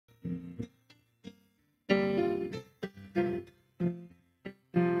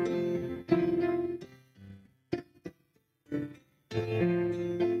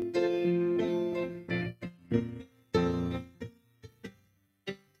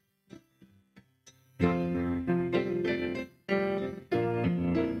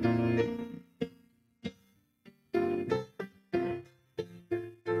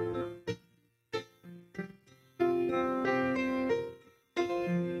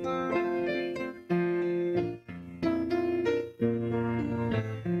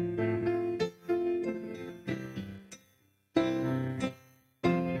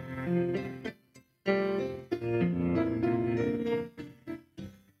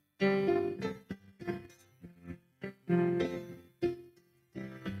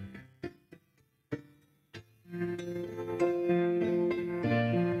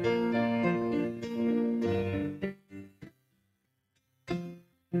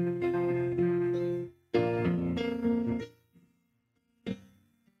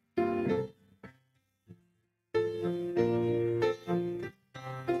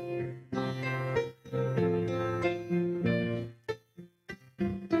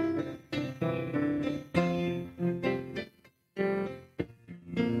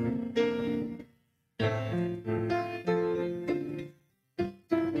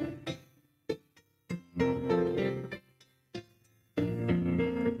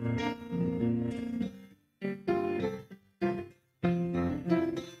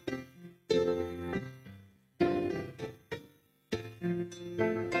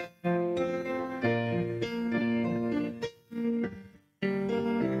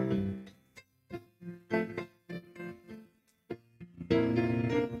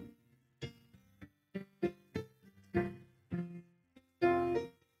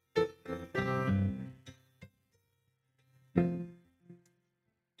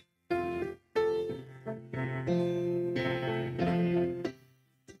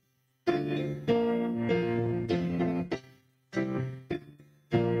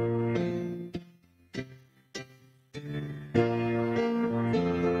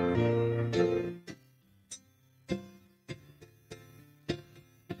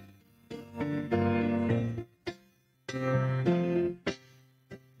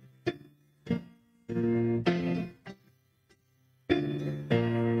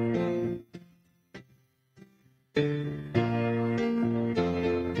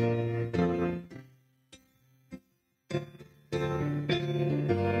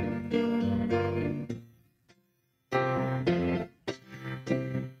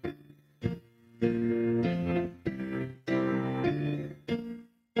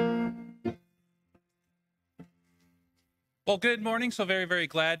Well, good morning. So very, very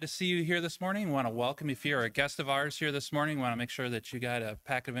glad to see you here this morning. We want to welcome you. If you're a guest of ours here this morning, we want to make sure that you got a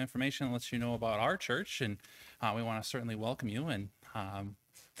packet of information that lets you know about our church. And we want to certainly welcome you. And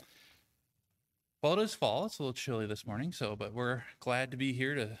well, it is fall. It's a little chilly this morning, but we're glad to be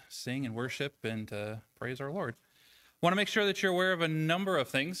here to sing and worship and to praise our Lord. Want to make sure that you're aware of a number of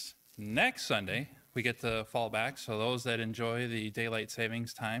things. Next Sunday, we get to fall back. So those that enjoy the daylight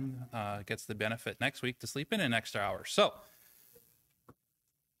savings time gets the benefit next week to sleep in an extra hour. So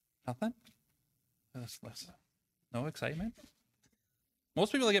nothing? No excitement?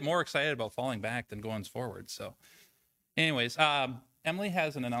 Most people get more excited about falling back than going forward. So anyways, Emily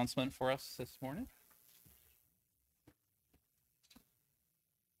has an announcement for us this morning.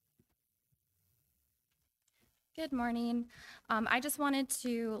 Good morning. I just wanted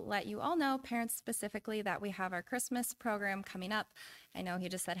to let you all know, parents specifically, that we have our Christmas program coming up. I know he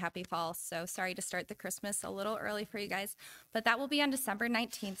just said happy fall, so sorry to start the Christmas a little early for you guys, but that will be on December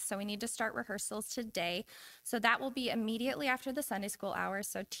 19th, so we need to start rehearsals today. So that will be immediately after the Sunday school hours.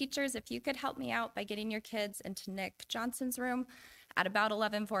 So teachers, if you could help me out by getting your kids into Nick Johnson's room at about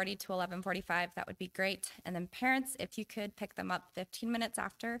 11:40 to 11:45, that would be great. And then parents, if you could pick them up 15 minutes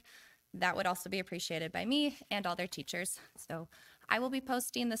after, that would also be appreciated by me and all their teachers. So I will be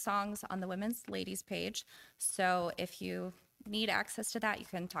posting the songs on the Women's Ladies page. So if you need access to that, you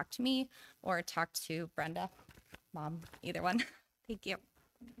can talk to me or talk to Brenda, Mom, either one. Thank you.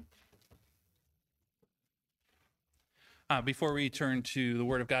 Before we turn to the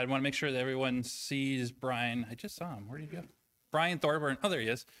Word of God, I want to make sure that everyone sees Brian. I just saw him. Where did he go? Brian Thorburn. Oh, there he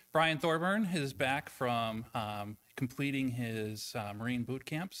is. Brian Thorburn is back from completing his Marine boot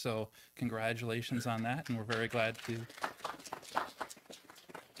camp. So congratulations on that. And we're very glad to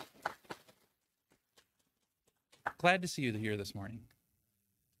see you here this morning.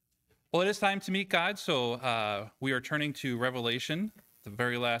 Well, it is time to meet God. So we are turning to Revelation, the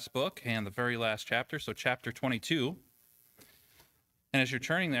very last book and the very last chapter. So chapter 22. And as you're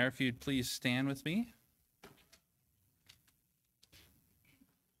turning there, if you'd please stand with me.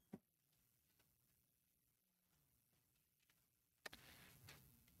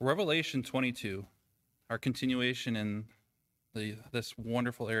 Revelation 22, our continuation in this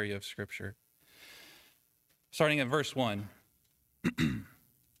wonderful area of Scripture. Starting at verse 1.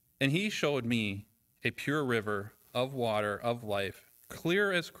 And he showed me a pure river of water of life,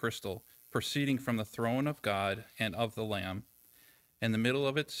 clear as crystal, proceeding from the throne of God and of the Lamb. In the middle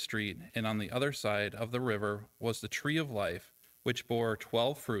of its street, and on the other side of the river, was the tree of life, which bore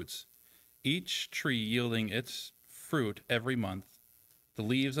 12 fruits, each tree yielding its fruit every month. The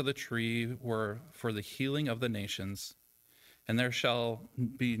leaves of the tree were for the healing of the nations, and there shall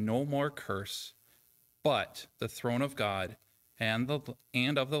be no more curse, but the throne of God and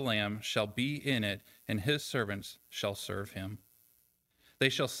of the Lamb shall be in it, and his servants shall serve him. They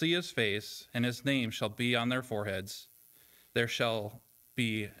shall see his face, and his name shall be on their foreheads. There shall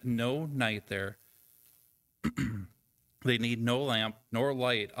be no night there. They need no lamp nor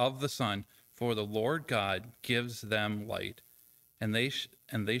light of the sun, for the Lord God gives them light, and they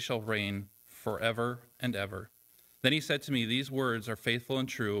shall reign forever and ever. Then he said to me, these words are faithful and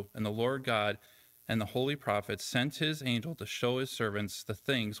true, and the Lord God and the holy prophets sent his angel to show his servants the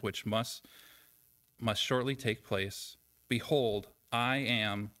things which must shortly take place. Behold, I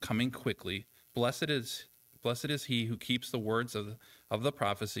am coming quickly. Blessed is he who keeps the words of the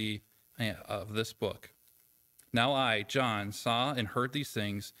prophecy of this book. Now I, John, saw and heard these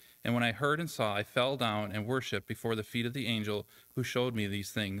things, and when I heard and saw, I fell down and worshipped before the feet of the angel who showed me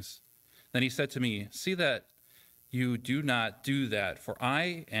these things. Then he said to me, see that you do not do that, for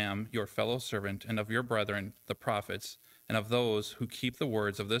I am your fellow servant and of your brethren, the prophets, and of those who keep the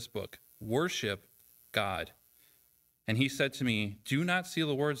words of this book. Worship God. And he said to me, do not seal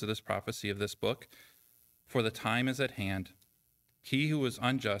the words of this prophecy of this book, for the time is at hand. He who is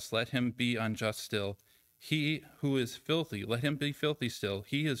unjust, let him be unjust still. He who is filthy, let him be filthy still.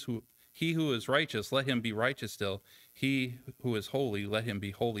 He who is righteous, let him be righteous still. He who is holy, let him be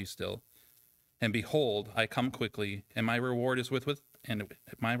holy still. And behold, I come quickly, and my reward is with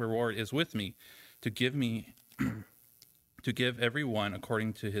me, to give every one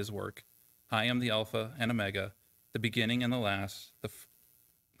according to his work. I am the Alpha and Omega, the beginning and the last,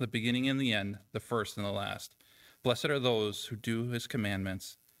 the beginning and the end, the first and the last. Blessed are those who do his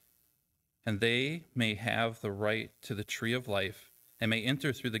commandments, and they may have the right to the tree of life, and may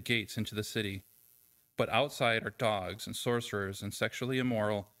enter through the gates into the city. But outside are dogs and sorcerers and sexually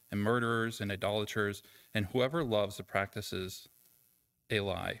immoral and murderers and idolaters, and whoever loves or practices a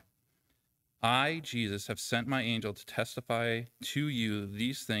lie. I, Jesus, have sent my angel to testify to you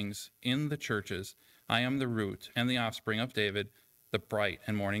these things in the churches. I am the root and the offspring of David, the bright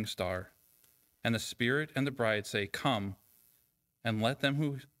and morning star. And the Spirit and the bride say, come, and let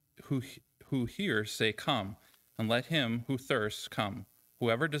them who hear say, come, and let him who thirsts come.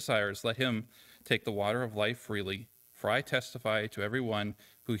 Whoever desires, let him take the water of life freely. For I testify to everyone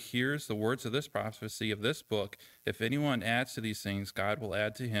who hears the words of this prophecy of this book, if anyone adds to these things, God will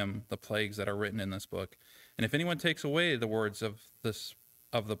add to him the plagues that are written in this book. And if anyone takes away the words of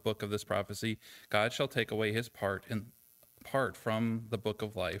the book of this prophecy, God shall take away his part from the book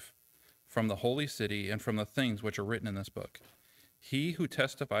of life, from the holy city, and from the things which are written in this book. He who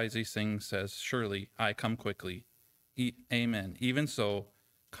testifies these things says, surely I come quickly. Amen. Even so,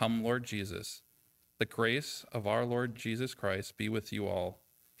 come, Lord Jesus. The grace of our Lord Jesus Christ be with you all.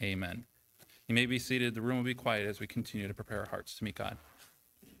 Amen. You may be seated. The room will be quiet as we continue to prepare our hearts to meet God.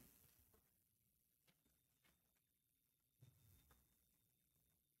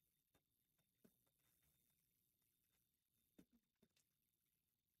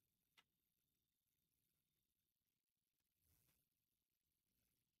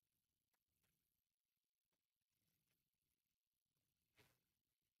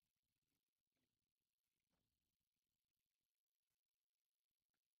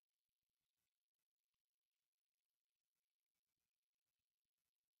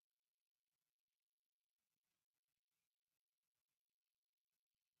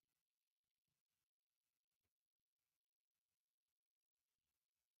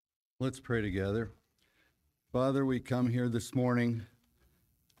 Let's pray together. Father, we come here this morning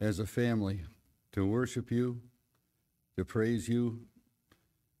as a family to worship you, to praise you,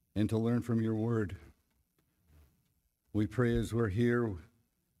 and to learn from your word. We pray as we're here,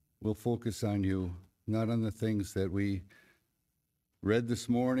 we'll focus on you, not on the things that we read this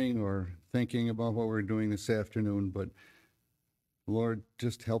morning or thinking about what we're doing this afternoon, but Lord,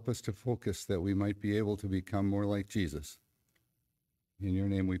 just help us to focus that we might be able to become more like Jesus. In your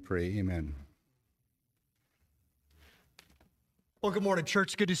name we pray, amen. Well, good morning,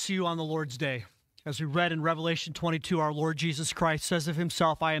 church. Good to see you on the Lord's Day. As we read in Revelation 22, our Lord Jesus Christ says of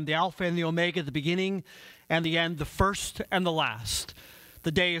himself, I am the Alpha and the Omega, the beginning and the end, the first and the last.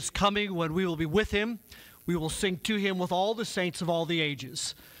 The day is coming when we will be with him. We will sing to him with all the saints of all the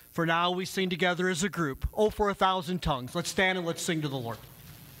ages. For now we sing together as a group, Oh, for 1,000 tongues. Let's stand and let's sing to the Lord.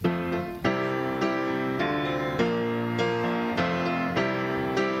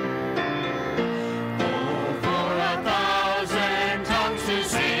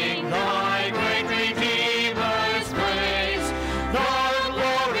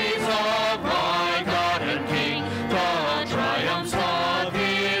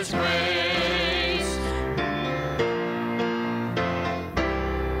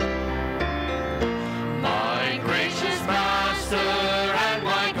 My gracious Master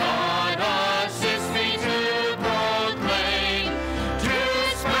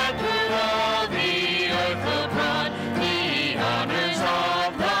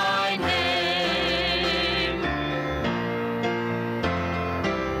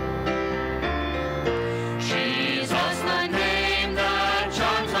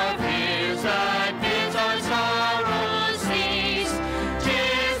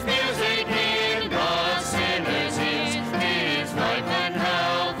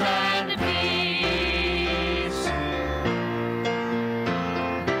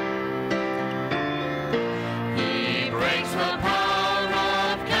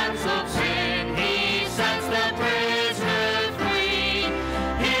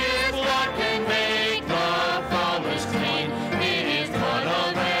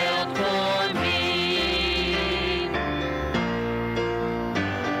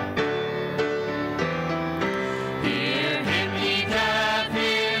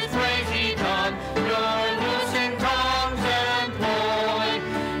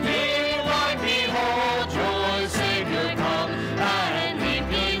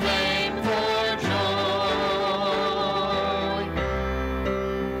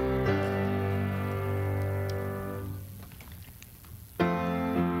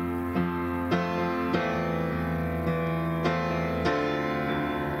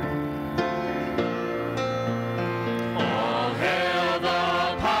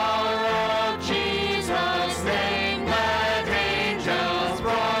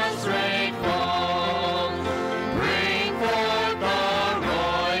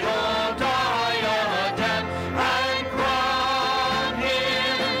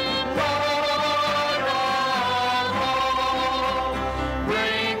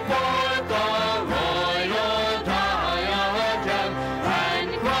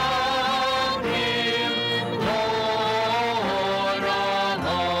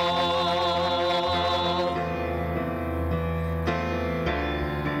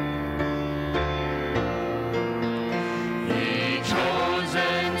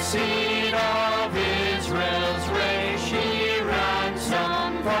seed of Israel's race, she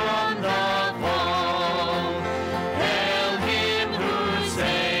ransomed from the fall. Hail him who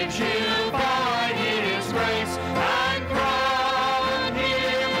saves you by his grace, and crown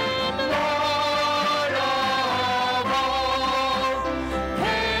him Lord of all.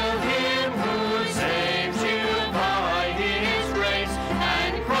 Hail him who saves you by his grace,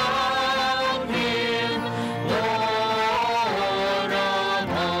 and crown him Lord of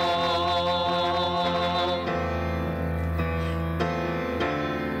all.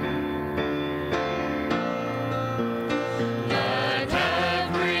 Let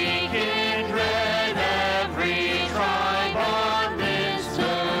every kindred, every tribe on this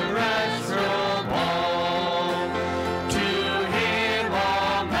terrestrial ball, to him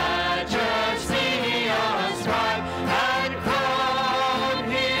all majesty ascribe, and crown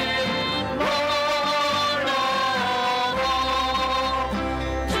him Lord of all.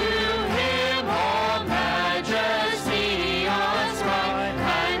 To him all majesty ascribe,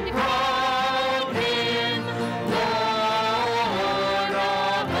 and crown him Lord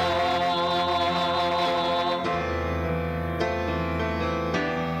of all.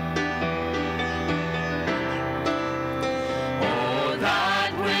 Oh,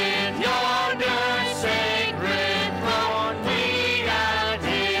 that with yonder sacred throne we at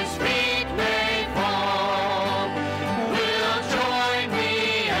his feet may fall, we'll join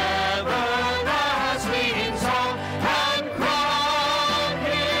the everlasting song, and crown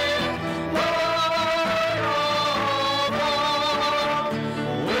him Lord of all.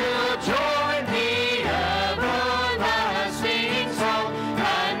 We'll join the everlasting song,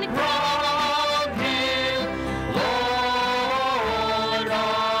 and crown him Lord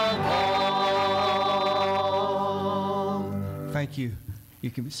of all. Thank you. You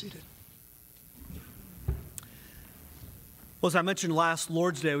can be seated. Well, as I mentioned last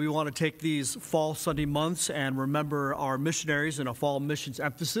Lord's Day, we want to take these fall Sunday months and remember our missionaries in a fall missions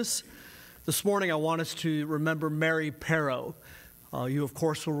emphasis. This morning, I want us to remember Mary Perrow. You, of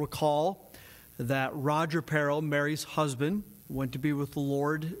course, will recall that Roger Perrow, Mary's husband, went to be with the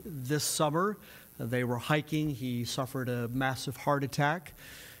Lord this summer. They were hiking. He suffered a massive heart attack.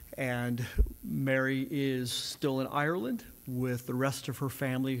 And Mary is still in Ireland with the rest of her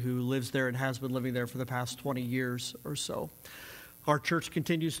family who lives there and has been living there for the past 20 years or so. Our church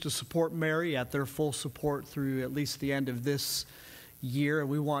continues to support Mary at their full support through at least the end of this year. And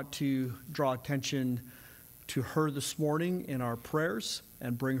we want to draw attention to her this morning in our prayers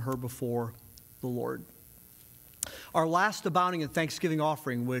and bring her before the Lord. Our last abounding and thanksgiving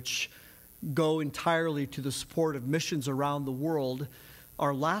offering, which go entirely to the support of missions around the world,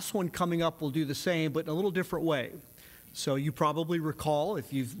 our last one coming up will do the same, but in a little different way. So you probably recall,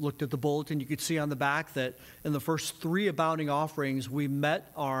 if you've looked at the bulletin, you could see on the back that in the first 3 abounding offerings, we met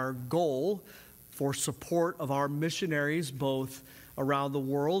our goal for support of our missionaries, both around the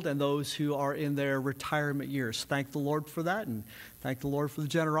world and those who are in their retirement years. Thank the Lord for that, and thank the Lord for the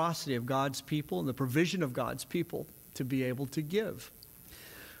generosity of God's people and the provision of God's people to be able to give.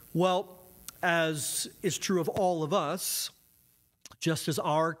 Well, as is true of all of us, just as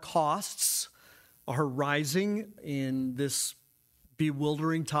our costs are rising in this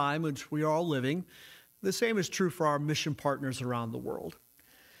bewildering time in which we are all living, the same is true for our mission partners around the world.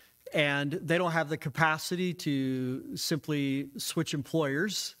 And they don't have the capacity to simply switch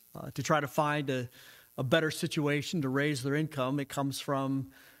employers to try to find a better situation to raise their income. It comes from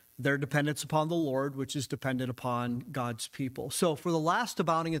their dependence upon the Lord, which is dependent upon God's people. So for the last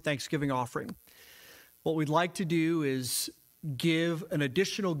abounding and thanksgiving offering, what we'd like to do is give an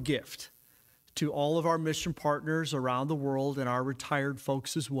additional gift to all of our mission partners around the world and our retired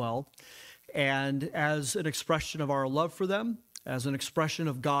folks as well. And as an expression of our love for them, as an expression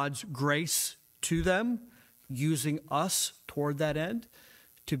of God's grace to them, using us toward that end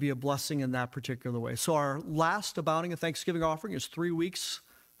to be a blessing in that particular way. So our last abounding and thanksgiving offering is 3 weeks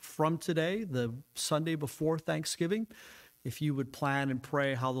from today, the Sunday before Thanksgiving. If you would plan and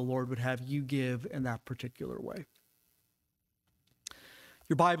pray how the Lord would have you give in that particular way.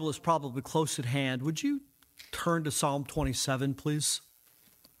 Your Bible is probably close at hand. Would you turn to Psalm 27, please?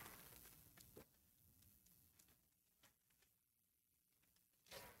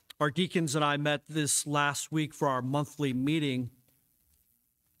 Our deacons and I met this last week for our monthly meeting,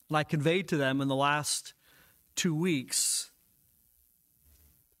 and I conveyed to them in the last 2 weeks,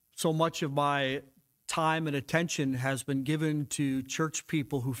 so much of my time and attention has been given to church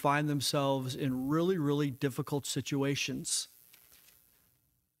people who find themselves in really, really difficult situations.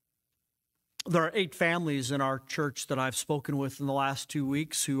 There are 8 families in our church that I've spoken with in the last 2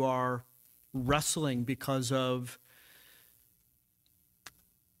 weeks who are wrestling because of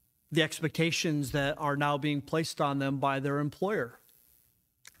the expectations that are now being placed on them by their employer.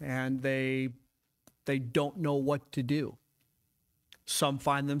 And they don't know what to do. Some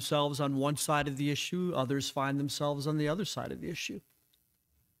find themselves on one side of the issue, others find themselves on the other side of the issue.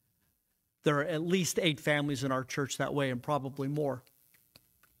 There are at least 8 families in our church that way, and probably more.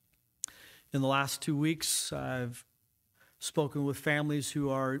 In the last 2 weeks, I've spoken with families who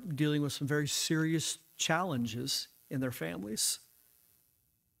are dealing with some very serious challenges in their families.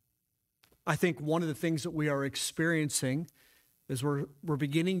 I think one of the things that we are experiencing is we're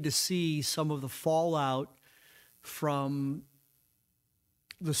beginning to see some of the fallout from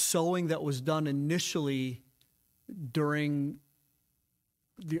the sowing that was done initially during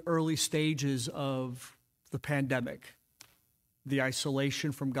the early stages of the pandemic. The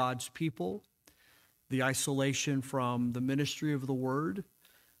isolation from God's people, the isolation from the ministry of the word,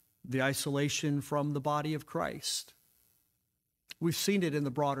 the isolation from the body of Christ. We've seen it in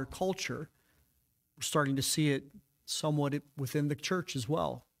the broader culture. We're starting to see it somewhat within the church as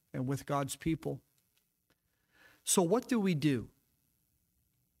well and with God's people. So what do we do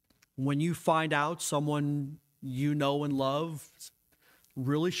when you find out someone you know and love is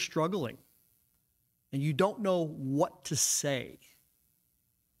really struggling and you don't know what to say?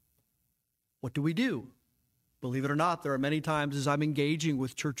 What do we do? Believe it or not, there are many times as I'm engaging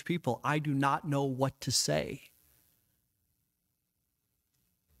with church people, I do not know what to say.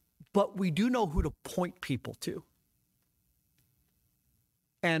 But we do know who to point people to.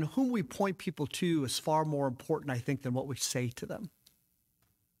 And whom we point people to is far more important, I think, than what we say to them.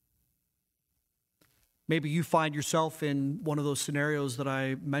 Maybe you find yourself in one of those scenarios that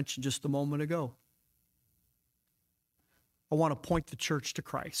I mentioned just a moment ago. I want to point the church to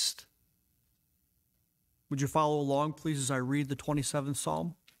Christ. Would you follow along, please, as I read the 27th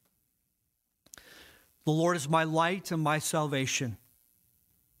Psalm? The Lord is my light and my salvation.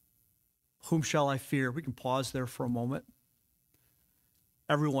 Whom shall I fear? We can pause there for a moment.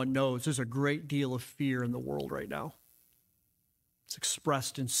 Everyone knows there's a great deal of fear in the world right now. It's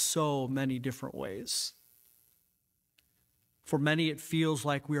expressed in so many different ways. For many, it feels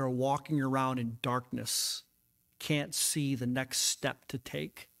like we are walking around in darkness, can't see the next step to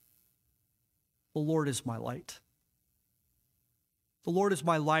take. The Lord is my light. The Lord is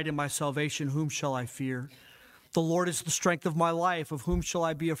my light and my salvation. Whom shall I fear? The Lord is the strength of my life. Of whom shall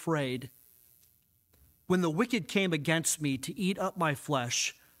I be afraid? When the wicked came against me to eat up my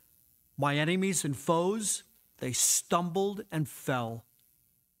flesh, my enemies and foes, they stumbled and fell.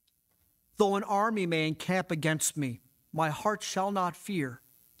 Though an army may encamp against me, my heart shall not fear.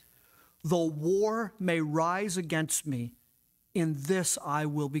 Though war may rise against me, in this I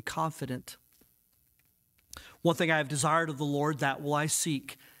will be confident. One thing I have desired of the Lord, that will I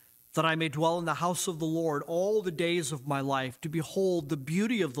seek, that I may dwell in the house of the Lord all the days of my life, to behold the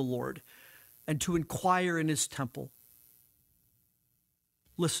beauty of the Lord, and to inquire in his temple.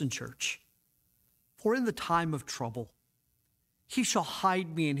 Listen, church, for in the time of trouble, he shall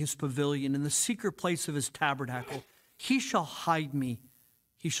hide me in his pavilion, in the secret place of his tabernacle. He shall hide me.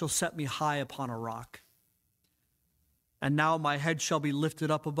 He shall set me high upon a rock. And now my head shall be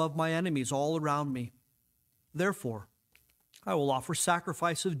lifted up above my enemies all around me. Therefore, I will offer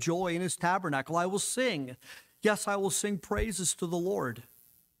sacrifice of joy in his tabernacle. I will sing. Yes, I will sing praises to the Lord.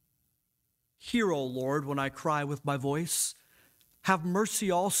 Hear, O Lord, when I cry with my voice. Have mercy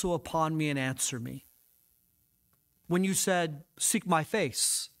also upon me and answer me. When you said, seek my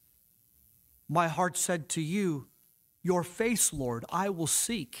face, my heart said to you, your face, Lord, I will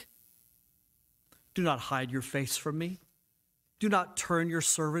seek. Do not hide your face from me. Do not turn your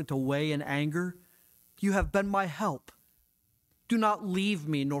servant away in anger. You have been my help. Do not leave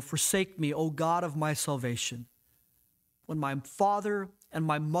me nor forsake me, O God of my salvation. When my father and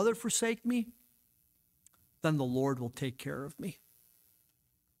my mother forsake me, then the Lord will take care of me.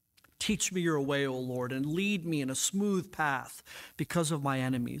 Teach me your way, O Lord, and lead me in a smooth path because of my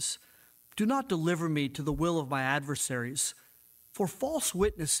enemies. Do not deliver me to the will of my adversaries, for false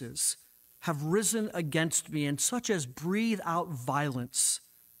witnesses have risen against me, and such as breathe out violence.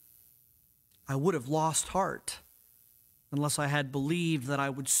 I would have lost heart unless I had believed that I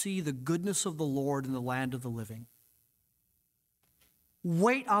would see the goodness of the Lord in the land of the living.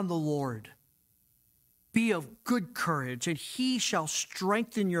 Wait on the Lord. Be of good courage, and he shall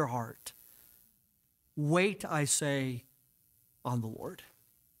strengthen your heart. Wait, I say, on the Lord.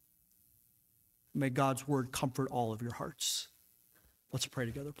 May God's word comfort all of your hearts. Let's pray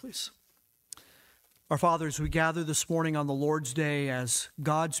together, please. Our Father, as we gather this morning on the Lord's Day as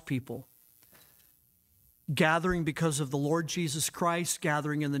God's people, gathering because of the Lord Jesus Christ,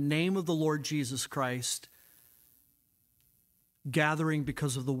 gathering in the name of the Lord Jesus Christ, gathering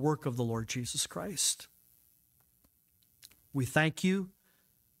because of the work of the Lord Jesus Christ. We thank you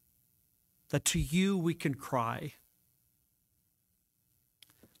that to you we can cry.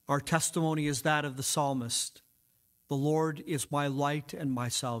 Our testimony is that of the psalmist. The Lord is my light and my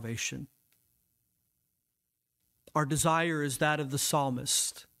salvation. Our desire is that of the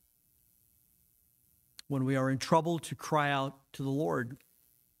psalmist. When we are in trouble, to cry out to the Lord.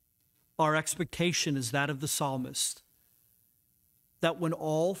 Our expectation is that of the psalmist. That when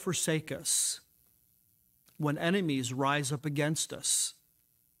all forsake us, when enemies rise up against us,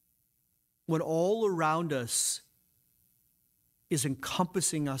 when all around us is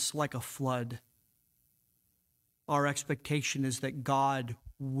encompassing us like a flood, our expectation is that God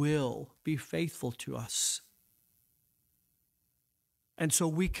will be faithful to us. And so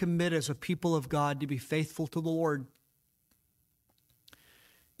we commit as a people of God to be faithful to the Lord.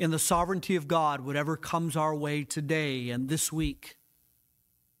 In the sovereignty of God, whatever comes our way today and this week,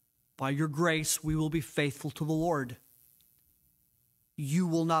 by your grace, we will be faithful to the Lord. You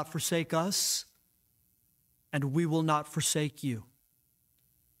will not forsake us, and we will not forsake you.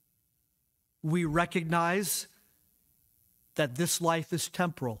 We recognize that this life is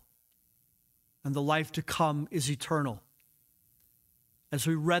temporal, and the life to come is eternal. As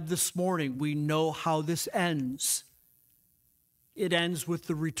we read this morning, we know how this ends. It ends with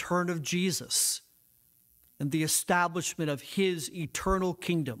the return of Jesus and the establishment of his eternal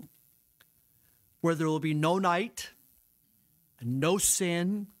kingdom, where there will be no night, and no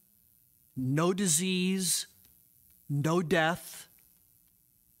sin, no disease, no death.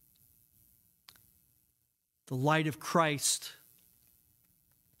 The light of Christ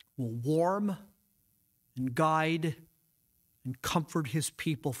will warm and guide and comfort his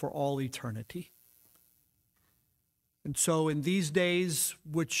people for all eternity. And so in these days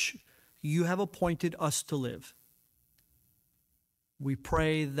which you have appointed us to live, we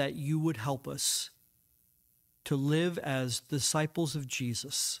pray that you would help us to live as disciples of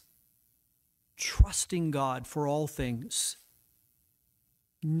Jesus, trusting God for all things,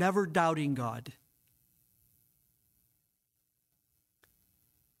 never doubting God,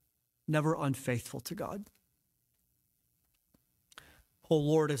 never unfaithful to God. Oh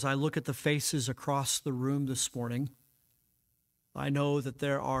Lord, as I look at the faces across the room this morning, I know that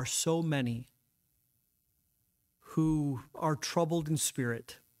there are so many who are troubled in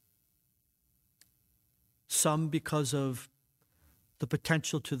spirit, some because of the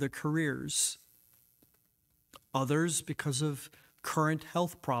potential to their careers, others because of current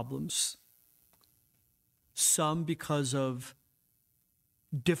health problems, some because of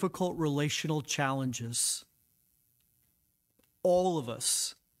difficult relational challenges, all of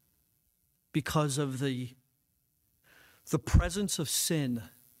us because of the presence of sin,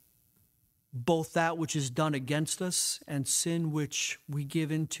 both that which is done against us and sin which we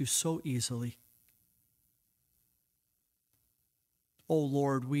give into so easily. Oh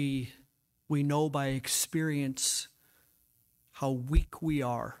Lord, we know by experience how weak we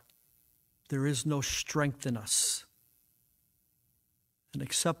are. There is no strength in us. And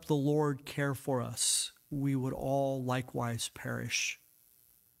except the Lord care for us, we would all likewise perish.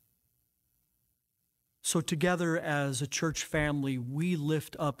 So together as a church family, we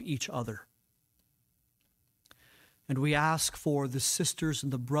lift up each other. And we ask for the sisters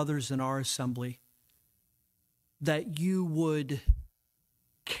and the brothers in our assembly that you would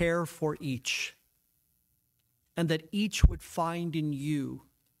care for each, and that each would find in you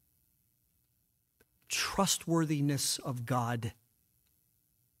trustworthiness of God,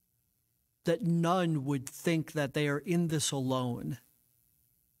 that none would think that they are in this alone,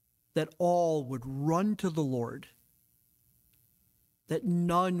 that all would run to the Lord, that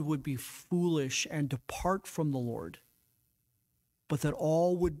none would be foolish and depart from the Lord, but that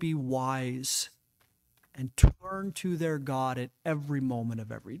all would be wise and turn to their God at every moment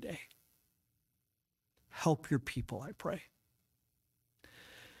of every day. Help your people, I pray.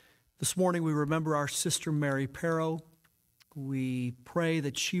 This morning we remember our sister Mary Perro. We pray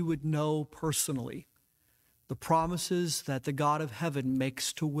that she would know personally the promises that the God of heaven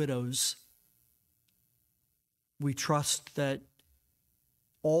makes to widows. We trust that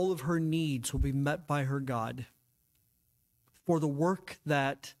all of her needs will be met by her God. For the work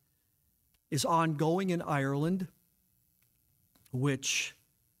that is ongoing in Ireland, which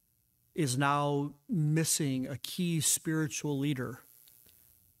is now missing a key spiritual leader,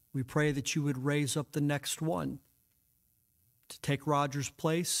 we pray that you would raise up the next one to take Roger's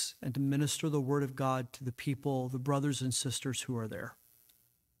place and to minister the word of God to the people, the brothers and sisters who are there.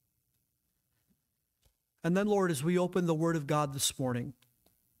 And then, Lord, as we open the word of God this morning,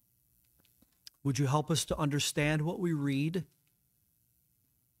 would you help us to understand what we read?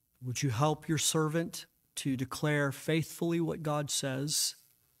 Would you help your servant to declare faithfully what God says,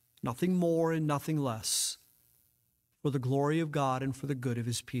 nothing more and nothing less, for the glory of God and for the good of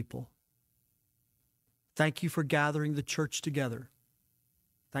his people. Thank you for gathering the church together.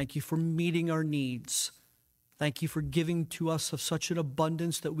 Thank you for meeting our needs. Thank you for giving to us of such an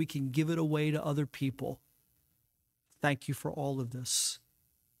abundance that we can give it away to other people. Thank you for all of this.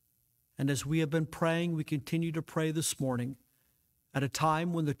 And as we have been praying, we continue to pray this morning. At a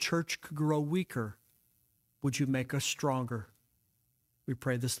time when the church could grow weaker, would you make us stronger? We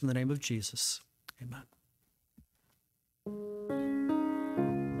pray this in the name of Jesus. Amen.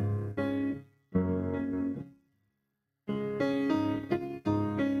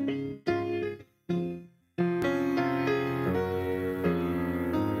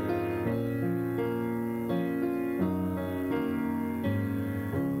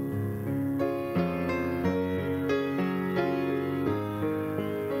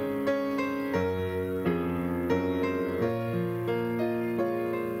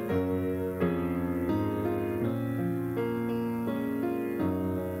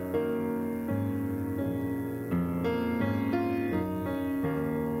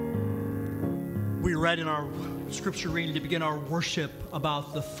 We read in our scripture reading to begin our worship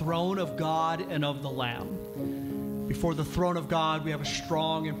about the throne of God and of the Lamb. Before the throne of God, we have a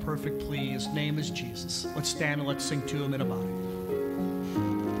strong and perfect plea. His name is Jesus. Let's stand and let's sing to him in a body.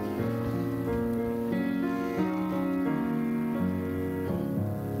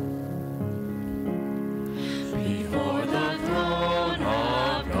 Before the throne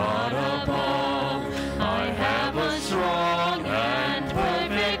of God above, I have a strong and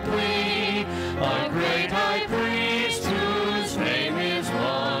perfect plea, a great high priest whose name is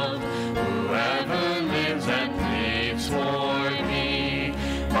love, whoever lives and pleads for me.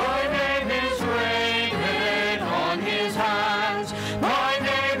 My name is written on his hands, my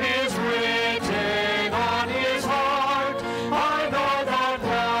name is written on his heart. I know that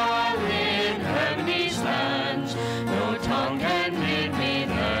while in heaven he stands, no tongue can bid me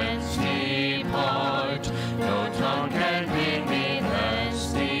thence depart. No tongue can bid me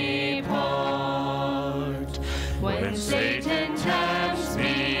thence depart. When Satan tempts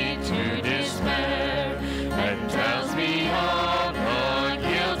me to despair and tells me of the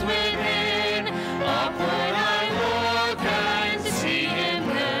guilt within, upward I look and see him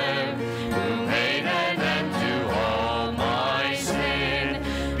there, who made an end to all my sin.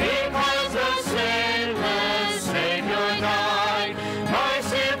 Because the sinless Savior died, my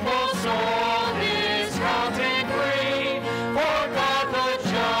sinful soul is counted free. For God the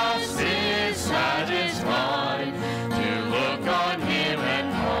just is satisfied to look on him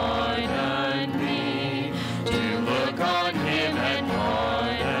and pardon me, to look on him and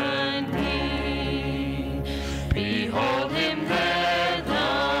pardon me. Behold him there,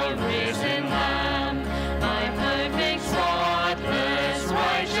 the risen Lamb, my perfect, spotless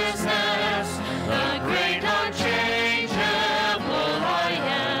righteousness, the great unchangeable I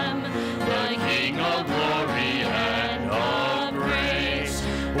am, the King of glory and of grace.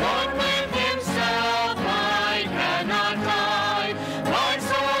 One with himself I cannot hide, my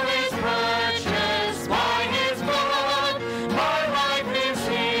soul is purchased by his blood, my life lives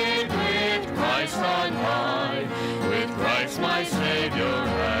hid with Christ on high, with Christ my Savior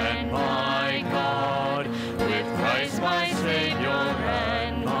and my God, with Christ my Savior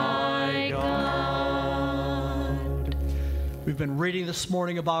and my God. We've been reading this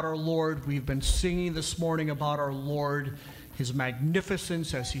morning about our Lord. We've been singing this morning about our Lord, his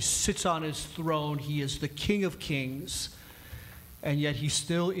magnificence as he sits on his throne. He is the King of Kings, and yet he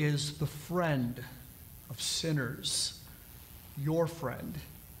still is the friend of sinners, your friend,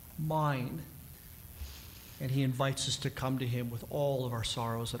 mine. And he invites us to come to him with all of our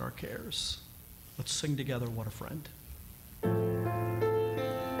sorrows and our cares. Let's sing together, What a Friend.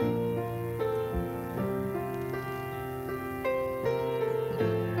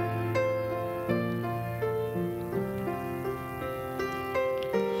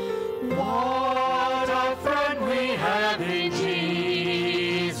 What a friend we have in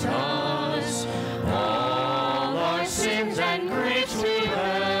Jesus, all our sins and griefs to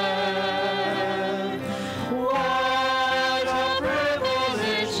bear. What a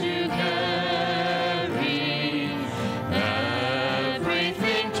privilege to carry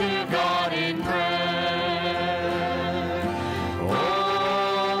everything to God in prayer.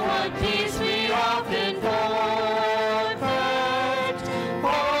 Oh, what peace we often forfeit.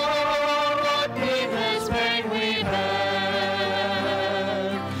 Oh,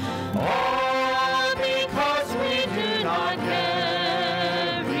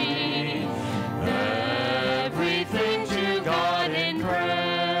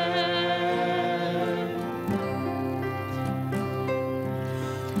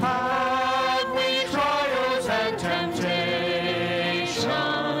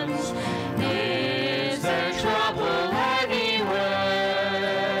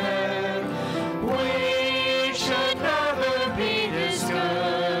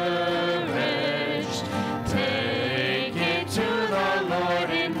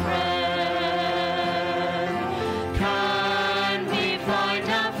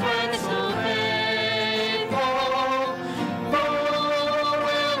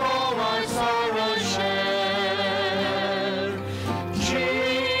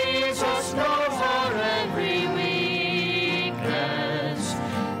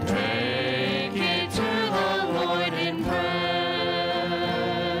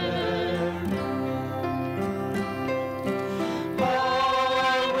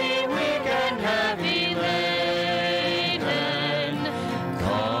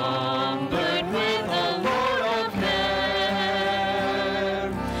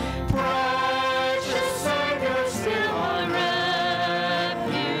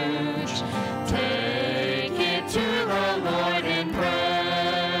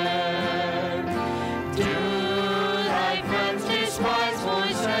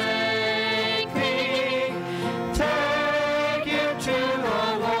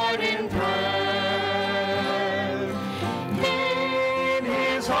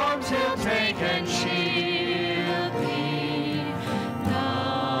 his arms he'll take and shield thee.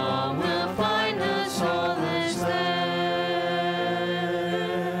 Thou wilt find the solace there.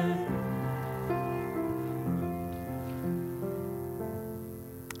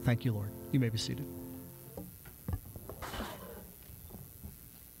 Thank you, Lord. You may be seated.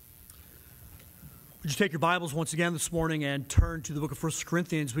 Would you take your Bibles once again this morning and turn to the book of 1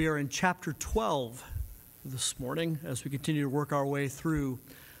 Corinthians? We are in chapter 12 this morning as we continue to work our way through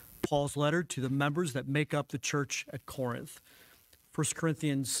Paul's letter to the members that make up the church at Corinth. 1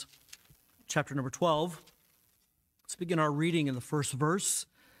 Corinthians chapter number 12. Let's begin our reading in the first verse,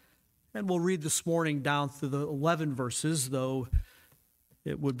 and we'll read this morning down through the 11 verses, though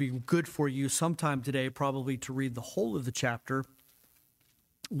it would be good for you sometime today probably to read the whole of the chapter.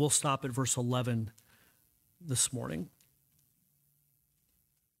 We'll stop at verse 11 this morning.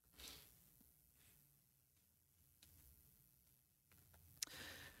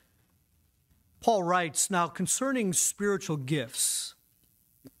 Paul writes, "Now concerning spiritual gifts,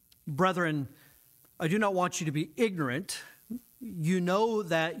 brethren, I do not want you to be ignorant. You know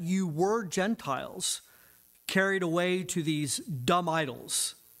that you were Gentiles, carried away to these dumb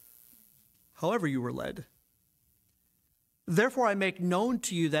idols, however you were led. Therefore, I make known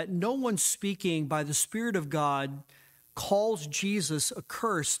to you that no one speaking by the Spirit of God calls Jesus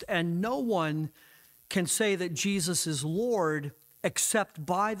accursed, and no one can say that Jesus is Lord except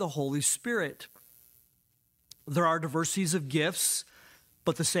by the Holy Spirit. There are diversities of gifts,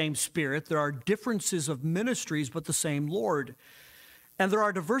 but the same Spirit. There are differences of ministries, but the same Lord. And there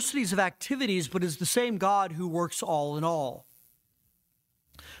are diversities of activities, but it is the same God who works all in all.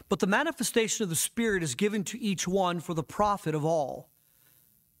 But the manifestation of the Spirit is given to each one for the profit of all.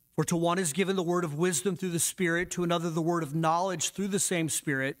 For to one is given the word of wisdom through the Spirit, to another the word of knowledge through the same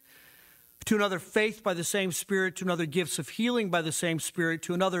Spirit, to another faith by the same Spirit, to another gifts of healing by the same Spirit,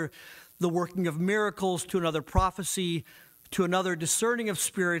 to another the working of miracles, to another prophecy, to another discerning of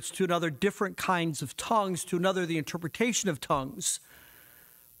spirits, to another different kinds of tongues, to another the interpretation of tongues.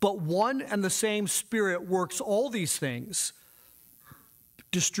 But one and the same Spirit works all these things,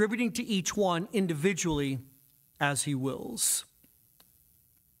 distributing to each one individually as he wills."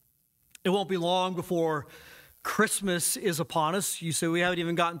 It won't be long before Christmas is upon us. You say, we haven't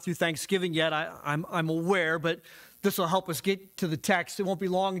even gotten through Thanksgiving yet. I'm aware, but this will help us get to the text. It won't be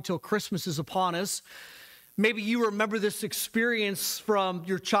long until Christmas is upon us. Maybe you remember this experience from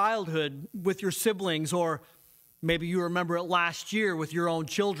your childhood with your siblings, or maybe you remember it last year with your own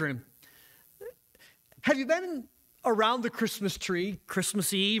children. Have you been around the Christmas tree,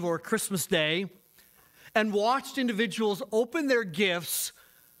 Christmas Eve or Christmas Day, and watched individuals open their gifts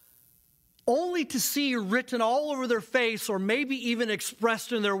only to see written all over their face, or maybe even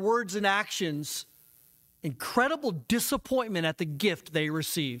expressed in their words and actions, incredible disappointment at the gift they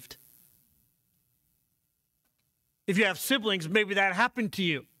received? If you have siblings, maybe that happened to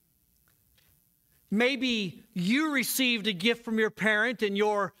you. Maybe you received a gift from your parent and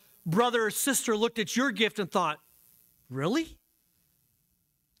your brother or sister looked at your gift and thought, really?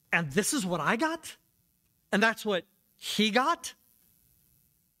 And this is what I got? And that's what he got?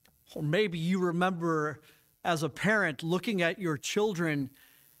 Or maybe you remember as a parent looking at your children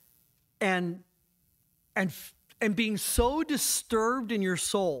and being so disturbed in your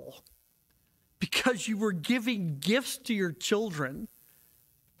soul because you were giving gifts to your children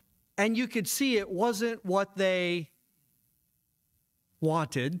and you could see it wasn't what they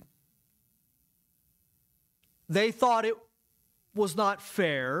wanted. They thought it was not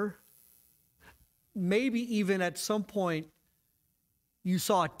fair. Maybe even at some point you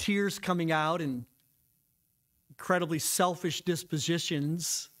saw tears coming out and incredibly selfish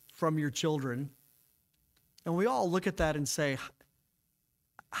dispositions from your children. And we all look at that and say,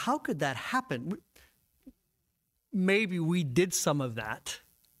 how could that happen? Maybe we did some of that.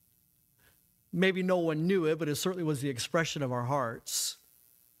 Maybe no one knew it, but it certainly was the expression of our hearts.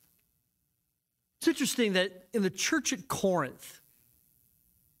 It's interesting that in the church at Corinth,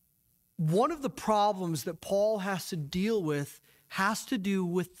 one of the problems that Paul has to deal with has to do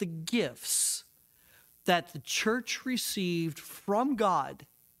with the gifts that the church received from God,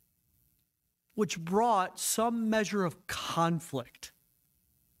 which brought some measure of conflict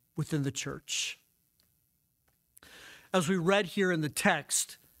within the church. As we read here in the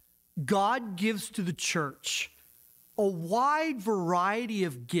text, God gives to the church a wide variety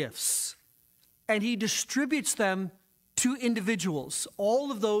of gifts, and he distributes them to individuals, all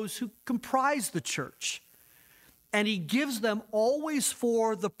of those who comprise the church. And he gives them always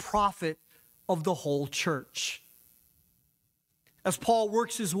for the profit of the whole church. As Paul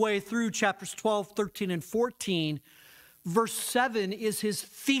works his way through chapters 12, 13, and 14, Verse 7 is his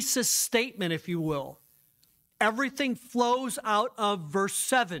thesis statement, if you will. Everything flows out of verse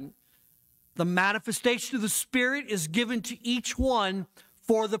 7. The manifestation of the Spirit is given to each one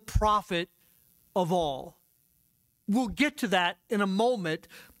for the profit of all. We'll get to that in a moment,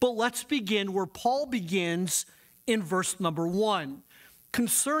 but let's begin where Paul begins in verse number 1.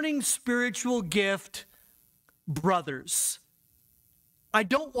 Concerning spiritual gift, brothers, I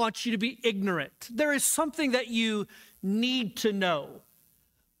don't want you to be ignorant. There is something that you need to know.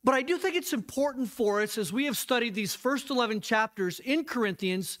 But I do think it's important for us, as we have studied these first 11 chapters in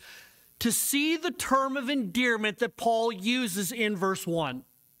Corinthians, to see the term of endearment that Paul uses in verse 1.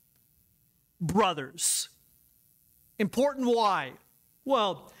 Brothers. Important why?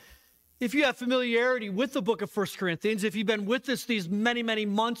 Well, if you have familiarity with the book of 1 Corinthians, if you've been with us these many, many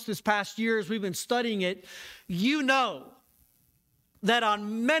months, this past year as we've been studying it, you know that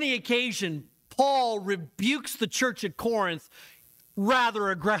on many occasions, Paul rebukes the church at Corinth rather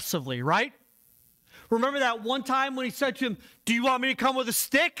aggressively, right? Remember that one time when he said to him, do you want me to come with a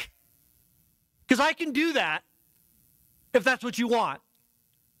stick? Because I can do that if that's what you want.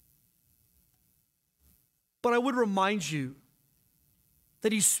 But I would remind you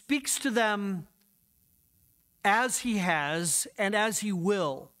that he speaks to them as he has and as he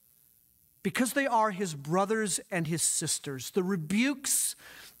will, because they are his brothers and his sisters. The rebukes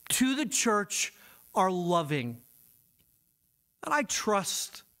to the church are loving. And I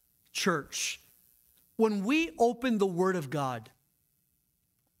trust, church, when we open the Word of God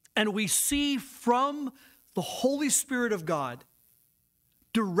and we see from the Holy Spirit of God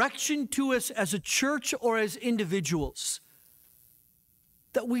direction to us as a church or as individuals,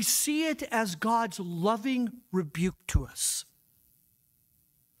 that we see it as God's loving rebuke to us,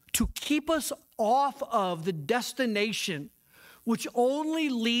 to keep us off of the destination which only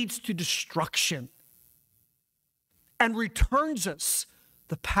leads to destruction and returns us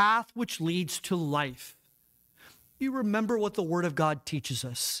the path which leads to life. You remember what the Word of God teaches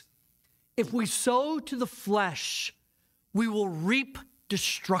us. If we sow to the flesh, we will reap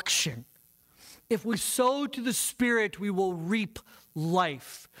destruction. If we sow to the Spirit, we will reap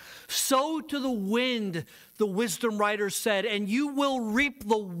life. Sow to the wind, the wisdom writer said, and you will reap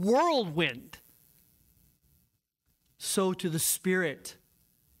the whirlwind. Sow to the Spirit,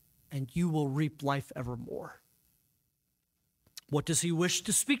 and you will reap life evermore. What does he wish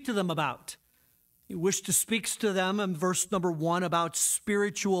to speak to them about? He wished to speak to them in verse number 1 about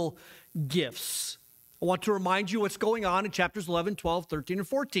spiritual gifts. I want to remind you what's going on in chapters 11, 12, 13, and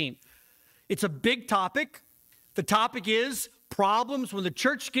 14. It's a big topic. The topic is problems when the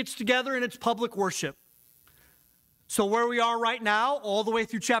church gets together in its public worship. So where we are right now, all the way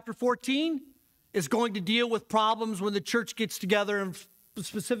through chapter 14, is going to deal with problems when the church gets together, and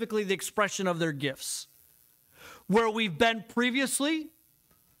specifically the expression of their gifts. Where we've been previously,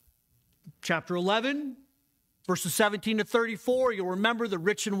 chapter 11, verses 17 to 34, you'll remember the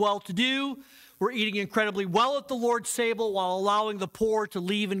rich and well-to-do were eating incredibly well at the Lord's table while allowing the poor to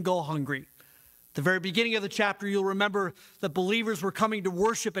leave and go hungry. At the very beginning of the chapter, you'll remember that believers were coming to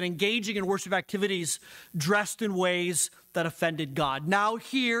worship and engaging in worship activities dressed in ways that offended God. Now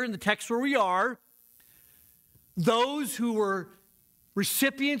here in the text where we are, those who were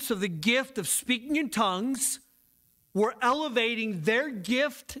recipients of the gift of speaking in tongues were elevating their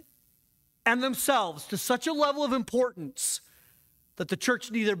gift and themselves to such a level of importance that the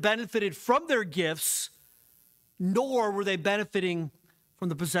church neither benefited from their gifts nor were they benefiting from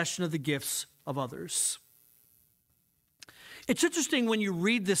the possession of the gifts of others. It's interesting when you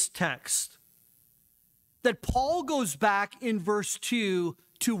read this text that Paul goes back in verse 2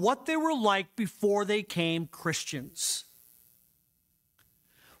 to what they were like before they became Christians.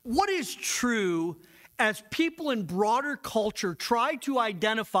 What is true as people in broader culture try to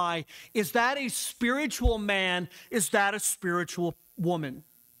identify, is that a spiritual man? Is that a spiritual woman?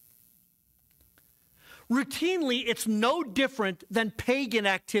 Routinely, it's no different than pagan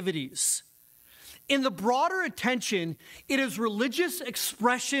activities. In the broader attention, it is religious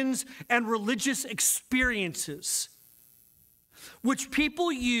expressions and religious experiences which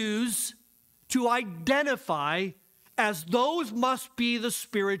people use to identify as those must be the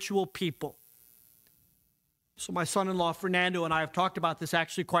spiritual people. So my son-in-law Fernando and I have talked about this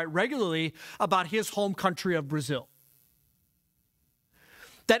actually quite regularly, about his home country of Brazil.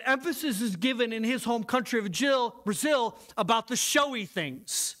 That emphasis is given in his home country of Brazil about the showy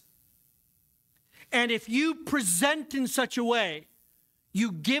things. And if you present in such a way,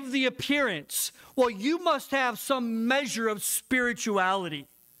 you give the appearance, well, you must have some measure of spirituality.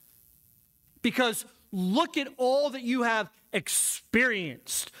 Because look at all that you have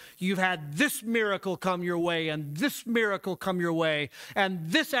experienced. You've had this miracle come your way, and this miracle come your way, and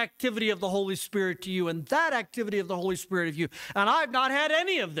this activity of the Holy Spirit to you, and that activity of the Holy Spirit of you. And I've not had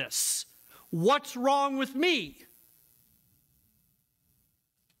any of this. What's wrong with me?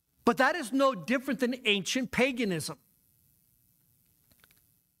 But that is no different than ancient paganism.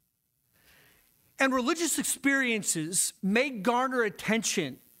 And religious experiences may garner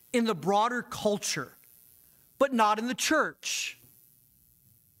attention in the broader culture, but not in the church.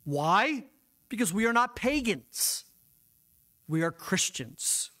 Why? Because we are not pagans. We are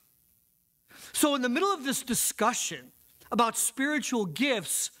Christians. So in the middle of this discussion about spiritual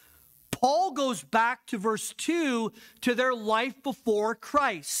gifts, Paul goes back to verse 2 to their life before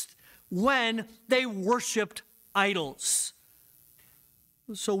Christ when they worshiped idols.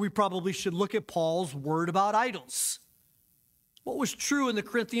 So we probably should look at Paul's word about idols. What was true in the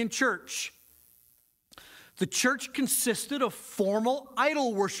Corinthian church? The church consisted of formal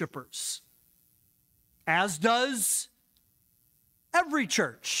idol worshipers, as does every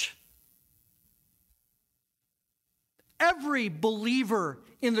church. Every believer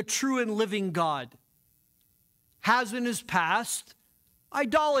in the true and living God has in his past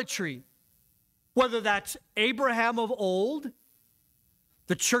idolatry, whether that's Abraham of old,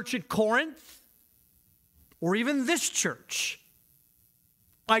 the church at Corinth, or even this church.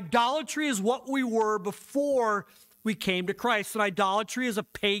 Idolatry is what we were before we came to Christ, and idolatry is a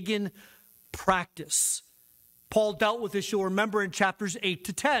pagan practice. Paul dealt with this, you'll remember, in chapters 8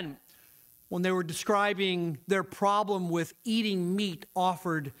 to 10, when they were describing their problem with eating meat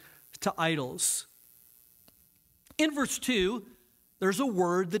offered to idols. In verse 2, there's a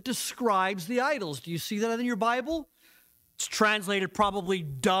word that describes the idols. Do you see that in your Bible? It's translated probably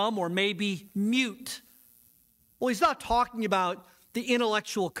dumb or maybe mute. Well, he's not talking about the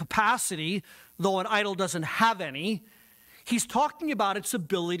intellectual capacity, though an idol doesn't have any. He's talking about its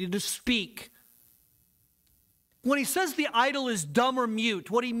ability to speak. When he says the idol is dumb or mute,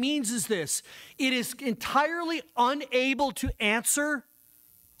 what he means is this: it is entirely unable to answer,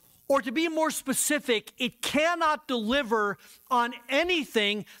 or to be more specific, it cannot deliver on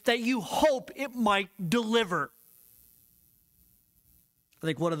anything that you hope it might deliver. I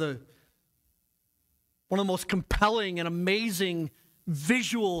think one of the most compelling and amazing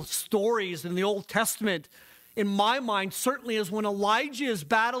visual stories in the Old Testament, in my mind, certainly is when Elijah is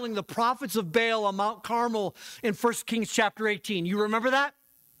battling the prophets of Baal on Mount Carmel in 1 Kings chapter 18. You remember that?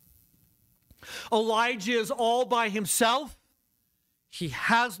 Elijah is all by himself. He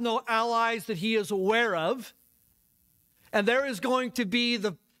has no allies that he is aware of. And there is going to be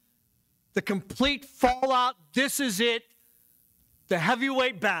the complete fallout. This is it. The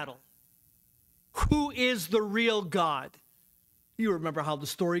heavyweight battle. Who is the real God? You remember how the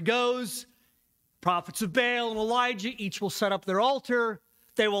story goes. Prophets of Baal and Elijah each will set up their altar.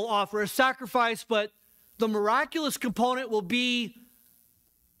 They will offer a sacrifice, but the miraculous component will be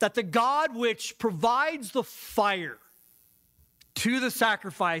that the God which provides the fire to the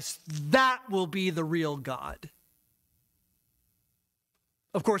sacrifice, that will be the real God.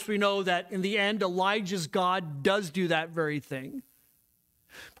 Of course, we know that in the end, Elijah's God does do that very thing.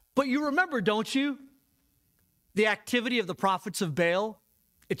 But you remember, don't you, the activity of the prophets of Baal?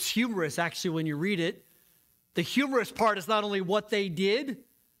 It's humorous, actually, when you read it. The humorous part is not only what they did,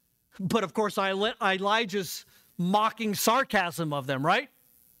 but of course, Elijah's mocking sarcasm of them, right?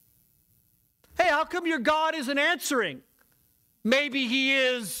 Hey, how come your God isn't answering? Maybe he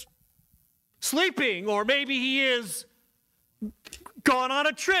is sleeping, or maybe he is gone on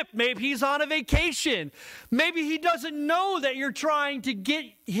a trip. Maybe he's on a vacation. Maybe he doesn't know that you're trying to get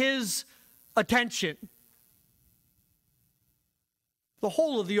his attention. The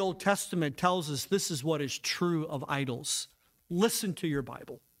whole of the Old Testament tells us this is what is true of idols. Listen to your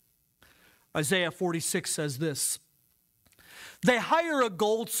Bible. Isaiah 46 says this: they hire a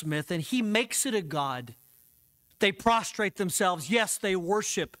goldsmith and he makes it a god. They prostrate themselves. Yes, they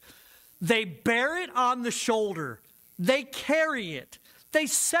worship. They bear it on the shoulder. They carry it. They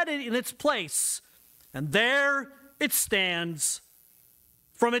set it in its place. And there it stands.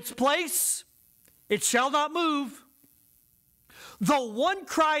 From its place, it shall not move. Though one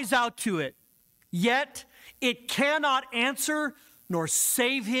cries out to it, yet it cannot answer nor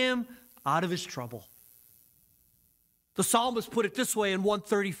save him out of his trouble. The psalmist put it this way in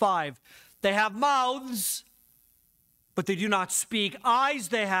 135. They have mouths, but they do not speak. Eyes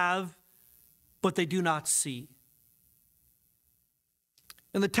they have, but they do not see.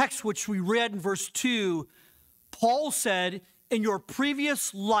 In the text which we read in verse 2, Paul said, in your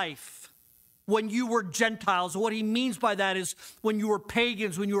previous life, when you were Gentiles, what he means by that is when you were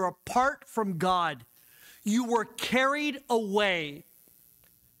pagans, when you were apart from God, You were carried away.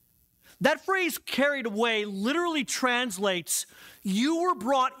 That phrase, carried away, literally translates, you were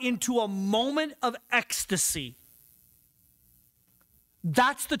brought into a moment of ecstasy.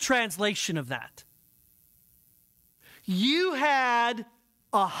 That's the translation of that. You had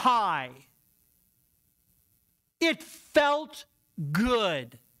a high. It felt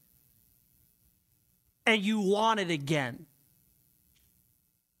good. And you want it again.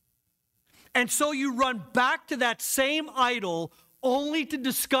 And so you run back to that same idol only to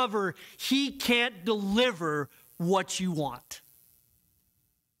discover he can't deliver what you want.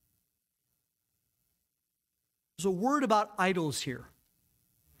 There's a word about idols here.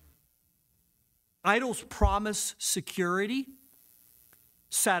 Idols promise security,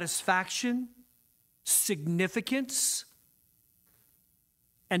 satisfaction, significance,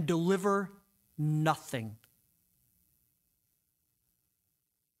 and deliver nothing.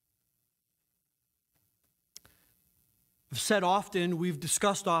 I've said often, we've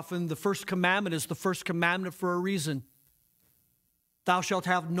discussed often, the first commandment is the first commandment for a reason. Thou shalt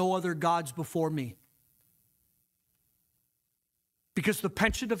have no other gods before me. Because the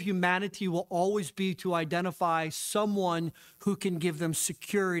penchant of humanity will always be to identify someone who can give them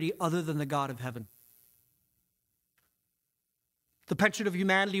security other than the God of heaven. The penchant of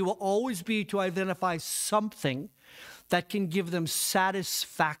humanity will always be to identify something that can give them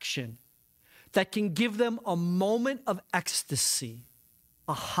satisfaction, that can give them a moment of ecstasy,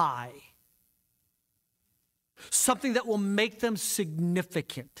 a high, something that will make them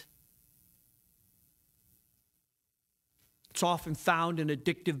significant. It's often found in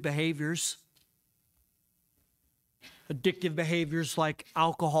addictive behaviors. Addictive behaviors like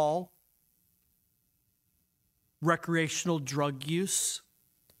alcohol, recreational drug use.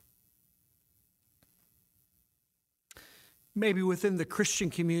 Maybe within the Christian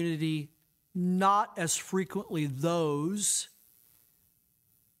community, not as frequently those,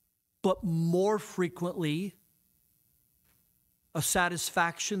 but more frequently a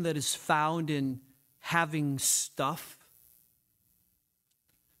satisfaction that is found in having stuff.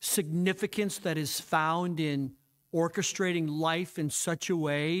 Significance that is found in orchestrating life in such a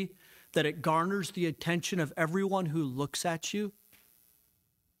way that it garners the attention of everyone who looks at you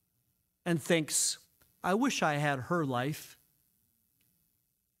and thinks, I wish I had her life.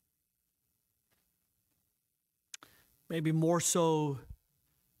 Maybe more so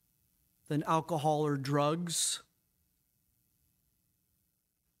than alcohol or drugs,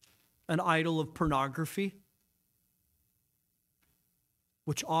 an idol of pornography,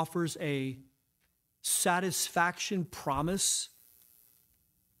 which offers a satisfaction promise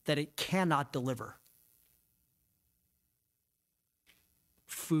that it cannot deliver.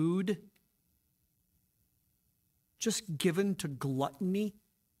 Food, just given to gluttony.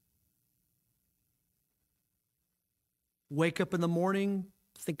 Wake up in the morning,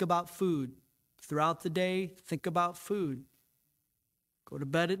 think about food. Throughout the day, think about food. Go to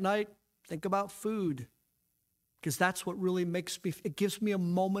bed at night, think about food. Because that's what really makes me, it gives me a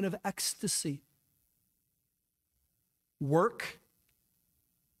moment of ecstasy. Work,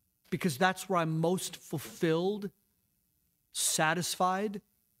 because that's where I'm most fulfilled, satisfied,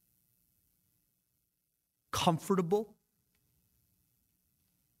 comfortable.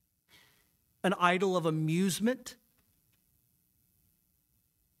 An idol of amusement.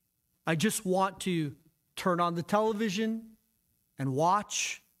 I just want to turn on the television and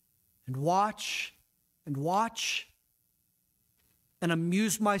watch and watch and watch and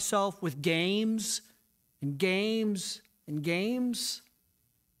amuse myself with games and games and games.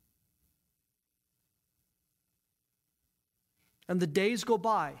 And the days go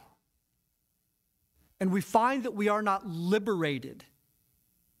by, and we find that we are not liberated.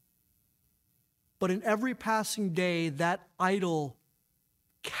 But in every passing day, that idol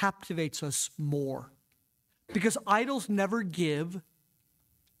captivates us more. Because idols never give,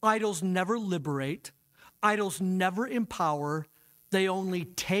 idols never liberate, idols never empower. They only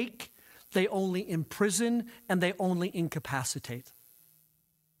take, they only imprison, and they only incapacitate.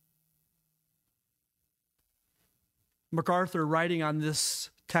 MacArthur, writing on this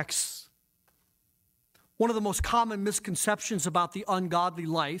text, one of the most common misconceptions about the ungodly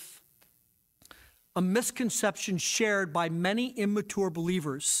life, a misconception shared by many immature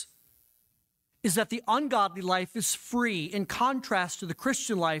believers, is that the ungodly life is free, in contrast to the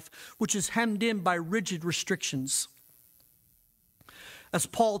Christian life, which is hemmed in by rigid restrictions. As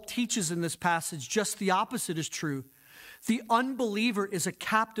Paul teaches in this passage, just the opposite is true. The unbeliever is a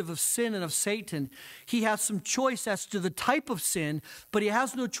captive of sin and of Satan. He has some choice as to the type of sin, but he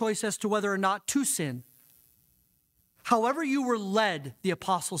has no choice as to whether or not to sin. However you were led, the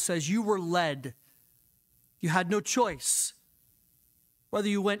apostle says, you were led. You had no choice. Whether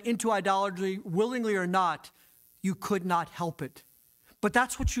you went into idolatry willingly or not, you could not help it. But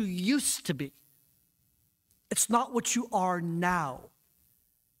that's what you used to be. It's not what you are now.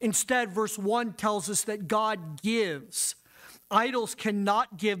 Instead, verse 1 tells us that God gives. Idols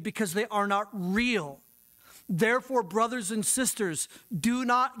cannot give because they are not real. Therefore, brothers and sisters, do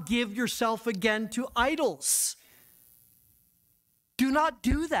not give yourself again to idols. Do not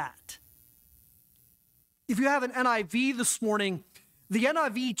do that. If you have an NIV this morning, the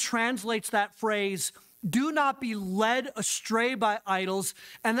NIV translates that phrase, do not be led astray by idols,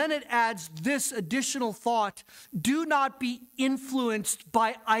 and then it adds this additional thought, do not be influenced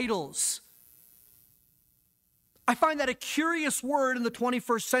by idols. I find that a curious word in the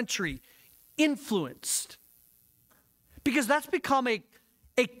 21st century, influenced, because that's become a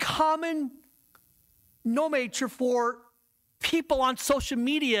common nomenclature for people on social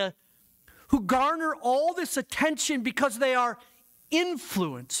media who garner all this attention because they are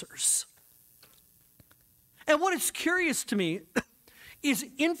influencers. And what is curious to me is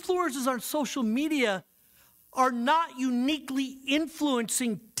influencers on social media are not uniquely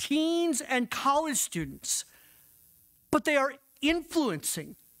influencing teens and college students, but they are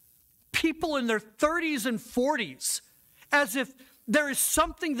influencing people in their 30s and 40s as if there is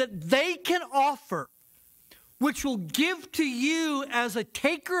something that they can offer which will give to you as a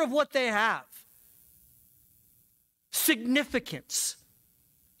taker of what they have significance,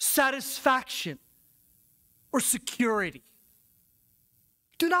 satisfaction, or security.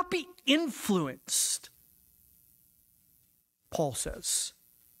 Do not be influenced. Paul says,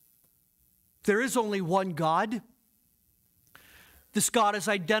 there is only one God. This God is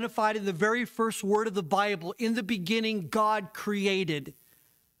identified in the very first word of the Bible. In the beginning, God created.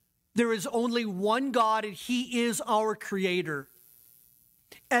 There is only one God, and he is our creator.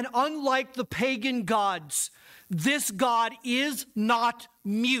 And unlike the pagan gods, this God is not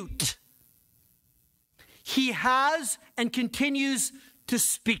mute. He has and continues to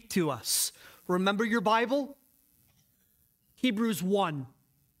speak to us. Remember your Bible? Hebrews 1.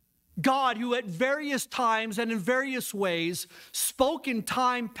 God, who at various times and in various ways spoke in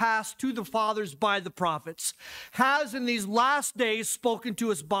time past to the fathers by the prophets, has in these last days spoken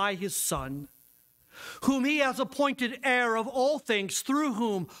to us by his Son, whom he has appointed heir of all things, through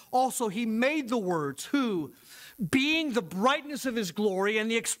whom also he made the worlds, who, being the brightness of his glory and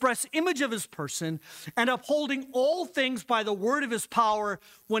the express image of his person, and upholding all things by the word of his power,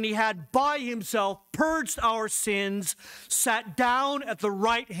 when he had by himself purged our sins, sat down at the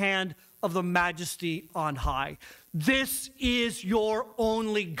right hand of the majesty on high. This is your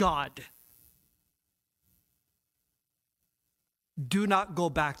only God. Do not go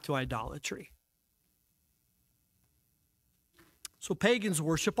back to idolatry. So pagans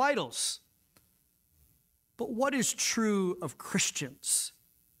worship idols. But what is true of Christians?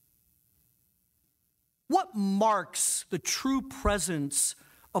 What marks the true presence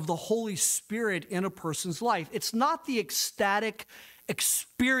of the Holy Spirit in a person's life? It's not the ecstatic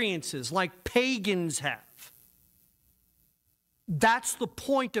experiences like pagans have. That's the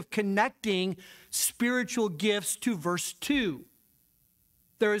point of connecting spiritual gifts to verse 2.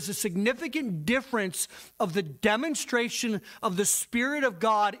 There is a significant difference of the demonstration of the Spirit of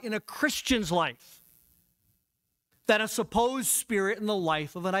God in a Christian's life than a supposed spirit in the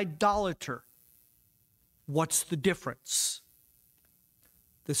life of an idolater. What's the difference?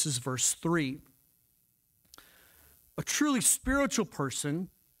 This is verse 3. A truly spiritual person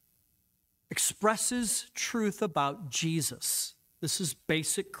expresses truth about Jesus. This is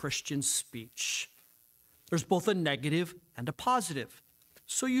basic Christian speech. There's both a negative and a positive.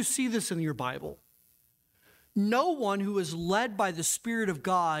 So you see this in your Bible. No one who is led by the Spirit of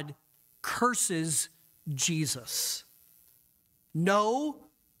God curses Jesus. No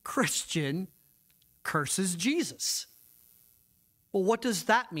Christian curses Jesus. Well, what does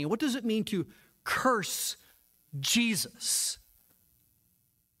that mean? What does it mean to curse Jesus?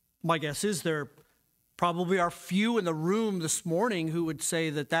 My guess is there probably are few in the room this morning who would say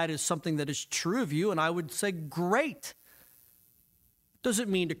that that is something that is true of you, and I would say, great. Does it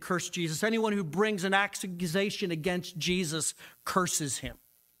mean to curse Jesus? Anyone who brings an accusation against Jesus curses him.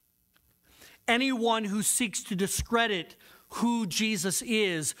 Anyone who seeks to discredit who Jesus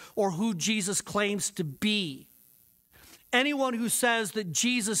is or who Jesus claims to be. Anyone who says that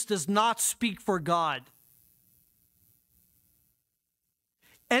Jesus does not speak for God.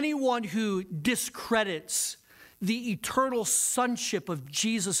 Anyone who discredits the eternal sonship of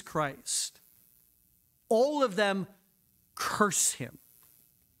Jesus Christ. All of them curse him.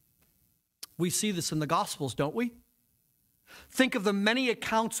 We see this in the Gospels, don't we? Think of the many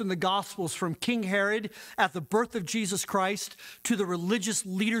accounts in the Gospels from King Herod at the birth of Jesus Christ to the religious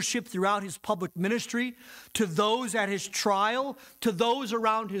leadership throughout his public ministry, to those at his trial, to those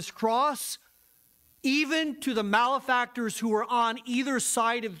around his cross, even to the malefactors who were on either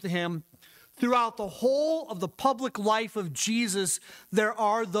side of him. Throughout the whole of the public life of Jesus, there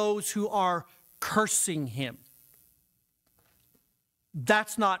are those who are cursing him.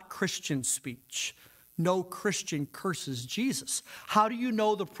 That's not Christian speech. No Christian curses Jesus. How do you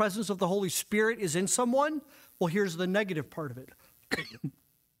know the presence of the Holy Spirit is in someone? Well, here's the negative part of it.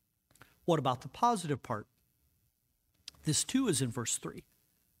 What about the positive part? This too is in verse 3.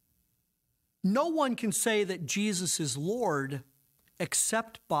 No one can say that Jesus is Lord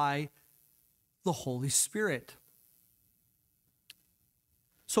except by the Holy Spirit.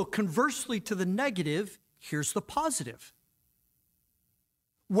 So conversely to the negative, here's the positive.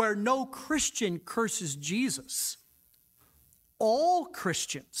 Where no Christian curses Jesus, all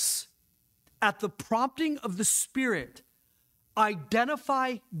Christians, at the prompting of the Spirit,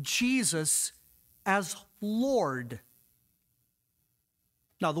 identify Jesus as Lord.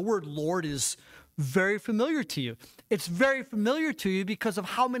 Now, the word Lord is very familiar to you. It's very familiar to you because of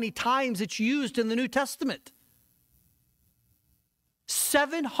how many times it's used in the New Testament.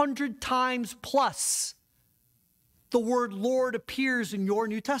 700 times plus the word Lord appears in your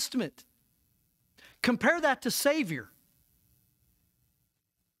New Testament. Compare that to Savior.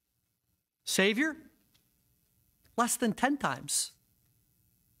 Savior, less than 10 times.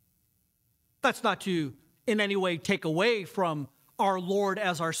 That's not to in any way take away from our Lord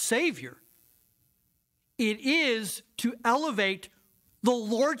as our Savior. It is to elevate the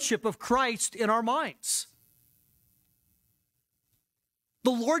lordship of Christ in our minds. The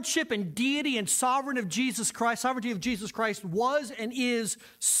lordship and deity and sovereignty of Jesus Christ was and is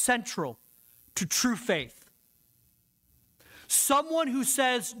central to true faith. Someone who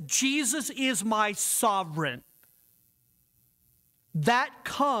says, Jesus is my sovereign, that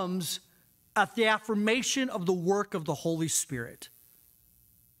comes at the affirmation of the work of the Holy Spirit.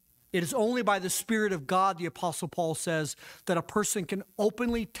 It is only by the Spirit of God, the Apostle Paul says, that a person can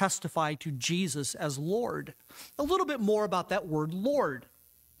openly testify to Jesus as Lord. A little bit more about that word Lord.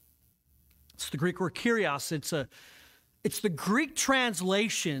 It's the Greek word kyrios. It's the Greek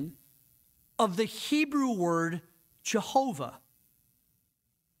translation of the Hebrew word Jehovah.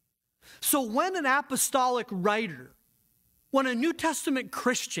 So when an apostolic writer, when a New Testament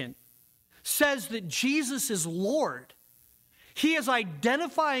Christian says that Jesus is Lord, he is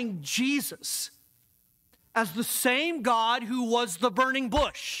identifying Jesus as the same God who was the burning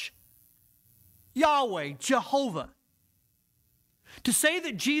bush, Yahweh, Jehovah. To say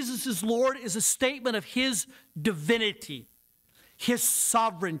that Jesus is Lord is a statement of his divinity, his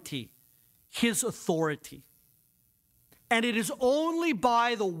sovereignty, his authority. And it is only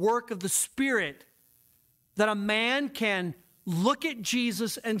by the work of the Spirit that a man can look at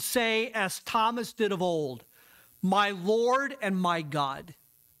Jesus and say, as Thomas did of old, my Lord and my God.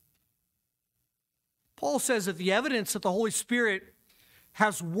 Paul says that the evidence that the Holy Spirit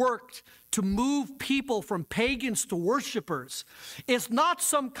has worked to move people from pagans to worshipers is not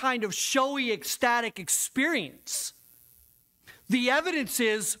some kind of showy, ecstatic experience. The evidence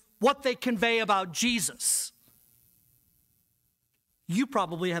is what they convey about Jesus. You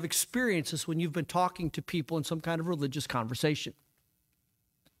probably have experienced this when you've been talking to people in some kind of religious conversation.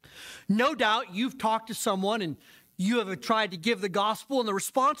 No doubt you've talked to someone and you have tried to give the gospel, and the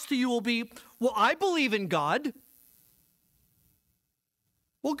response to you will be, well, I believe in God.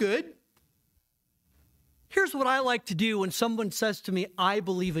 Well, good. Here's what I like to do when someone says to me, I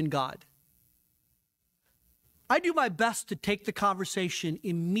believe in God. I do my best to take the conversation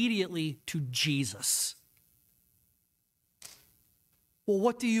immediately to Jesus. Well,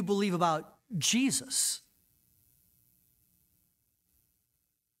 what do you believe about Jesus?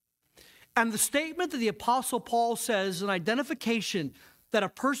 And the statement that the Apostle Paul says, an identification that a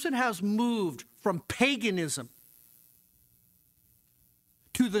person has moved from paganism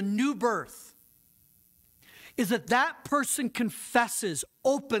to the new birth, is that that person confesses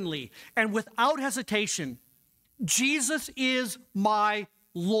openly and without hesitation, Jesus is my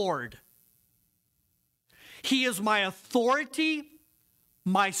Lord. He is my authority,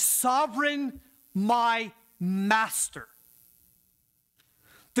 my sovereign, my master.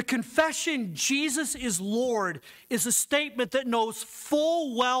 The confession, Jesus is Lord, is a statement that knows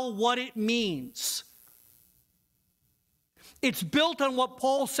full well what it means. It's built on what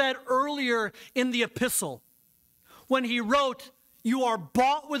Paul said earlier in the epistle when he wrote, you are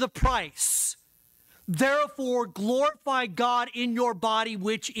bought with a price. Therefore, glorify God in your body,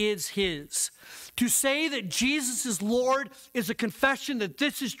 which is his. To say that Jesus is Lord is a confession that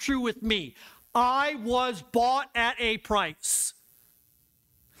this is true with me. I was bought at a price.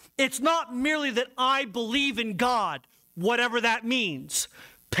 It's not merely that I believe in God, whatever that means.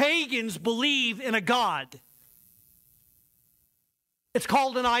 Pagans believe in a God. It's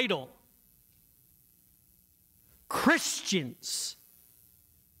called an idol. Christians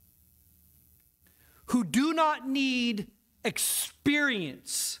who do not need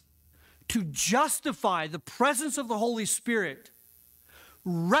experience to justify the presence of the Holy Spirit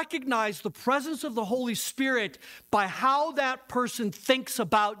recognize the presence of the Holy Spirit by how that person thinks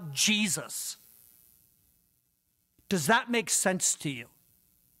about Jesus. Does that make sense to you?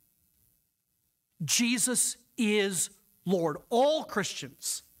 Jesus is Lord. All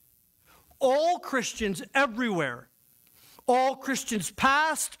Christians everywhere, all Christians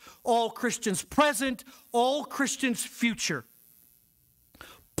past, all Christians present, all Christians future,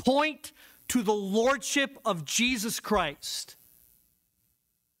 point to the lordship of Jesus Christ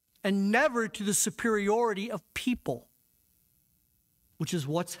and never to the superiority of people, which is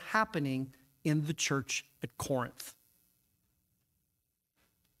what's happening in the church at Corinth.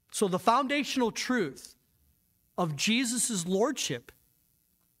 So the foundational truth of Jesus' lordship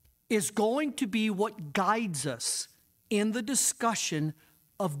is going to be what guides us in the discussion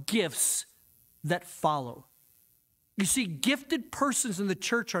of gifts that follow. You see, gifted persons in the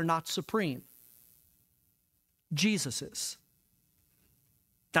church are not supreme. Jesus is.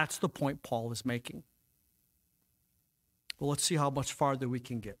 That's the point Paul is making. Well, let's see how much farther we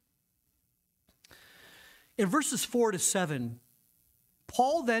can get. In verses 4 to 7,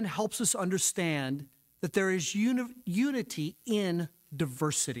 Paul then helps us understand that there is unity in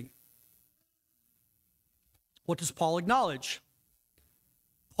diversity. What does Paul acknowledge?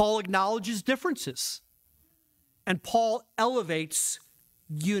 Paul acknowledges differences, and Paul elevates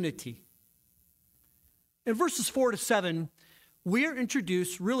unity. In verses 4 to 7, we are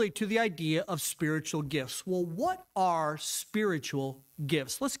introduced really to the idea of spiritual gifts. Well, what are spiritual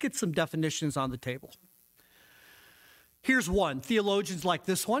gifts? Let's get some definitions on the table. Here's one. Theologians like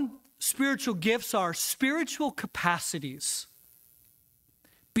this one. Spiritual gifts are spiritual capacities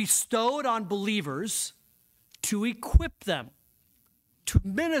bestowed on believers to equip them to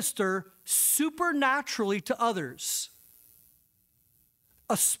minister supernaturally to others,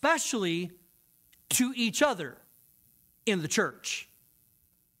 especially to each other in the church.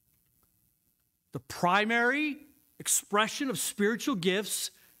 The primary expression of spiritual gifts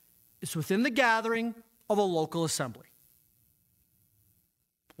is within the gathering of a local assembly.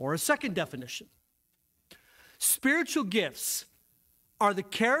 Or a second definition. Spiritual gifts are the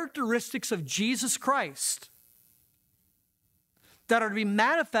characteristics of Jesus Christ that are to be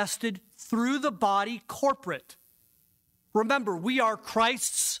manifested through the body corporate. Remember, we are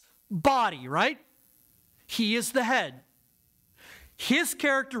Christ's body, right? He is the head. His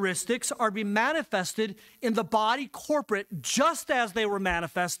characteristics are to be manifested in the body corporate just as they were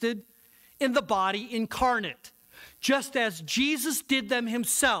manifested in the body incarnate. Just as Jesus did them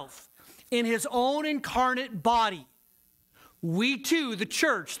himself in his own incarnate body, we too, the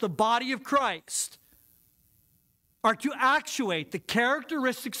church, the body of Christ, are to actuate the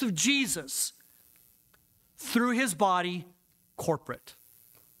characteristics of Jesus through his body corporate.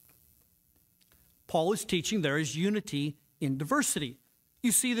 Paul is teaching there is unity in diversity.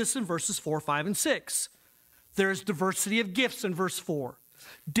 You see this in verses 4, 5, and 6. There is diversity of gifts in verse 4.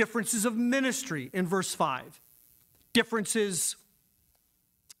 Differences of ministry in verse 5. Diversity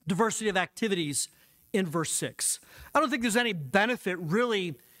of activities in verse 6. I don't think there's any benefit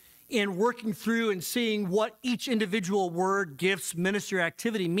really in working through and seeing what each individual word, gifts, ministry,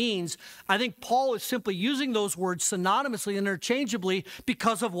 activity means. I think Paul is simply using those words synonymously and interchangeably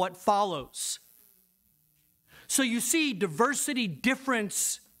because of what follows. So you see diversity,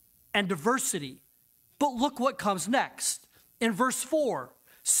 difference, and diversity. But look what comes next. In verse 4,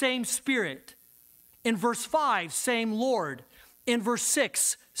 same Spirit. In verse 5, same Lord. In verse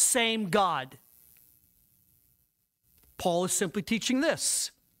 6, same God. Paul is simply teaching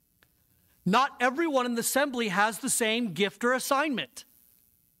this. Not everyone in the assembly has the same gift or assignment.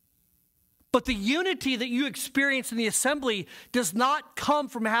 But the unity that you experience in the assembly does not come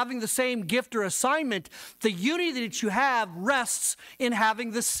from having the same gift or assignment. The unity that you have rests in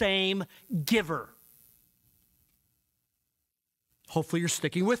having the same giver. Hopefully you're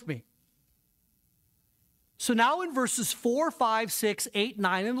sticking with me. So now in verses 4, 5, 6, 8,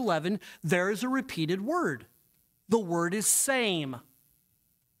 9, and 11, there is a repeated word. The word is same.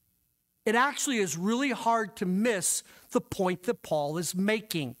 It actually is really hard to miss the point that Paul is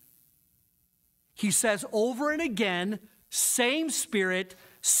making. he says over and again, same Spirit,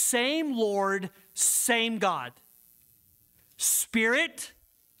 same Lord, same God. Spirit,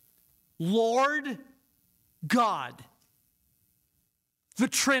 Lord, God. The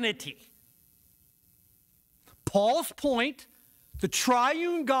Trinity. Paul's point, the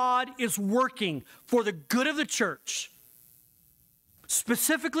triune God is working for the good of the church,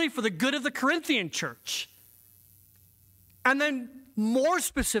 specifically for the good of the Corinthian church, and then more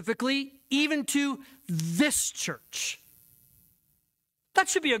specifically, even to this church. That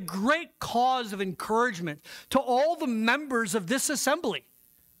should be a great cause of encouragement to all the members of this assembly.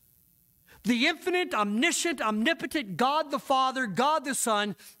 The infinite, omniscient, omnipotent God the Father, God the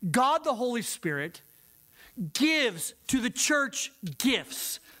Son, God the Holy Spirit gives to the church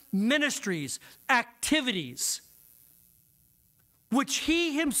gifts, ministries, activities, which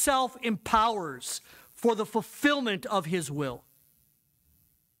he himself empowers for the fulfillment of his will.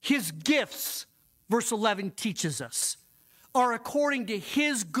 His gifts, verse 11 teaches us, are according to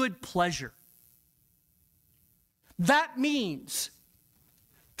his good pleasure. That means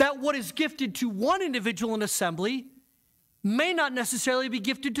that what is gifted to one individual in assembly may not necessarily be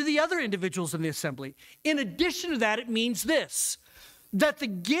gifted to the other individuals in the assembly. In addition to that, it means this, that the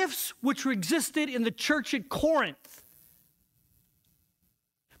gifts which existed in the church at Corinth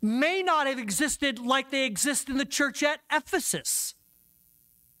may not have existed like they exist in the church at Ephesus.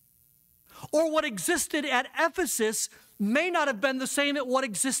 Or what existed at Ephesus may not have been the same as what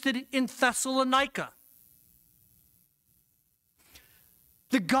existed in Thessalonica.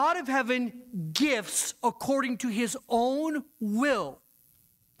 The God of heaven gifts according to his own will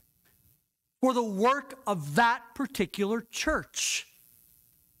for the work of that particular church.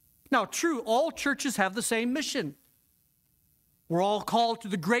 Now, true, all churches have the same mission. We're all called to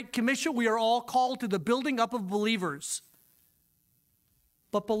the Great Commission. We are all called to the building up of believers.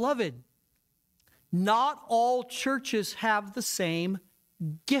 But, beloved, not all churches have the same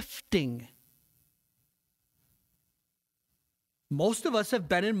gifting. Most of us have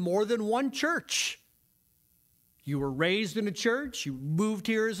been in more than one church. You were raised in a church, you moved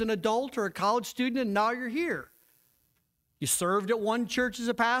here as an adult or a college student, and now you're here. You served at one church as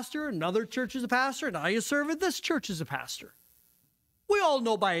a pastor, another church as a pastor, and now you serve at this church as a pastor. We all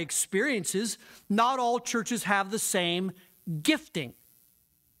know by experiences, not all churches have the same gifting.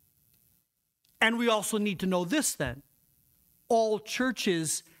 And we also need to know this then. All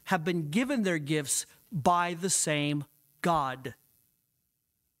churches have been given their gifts by the same God.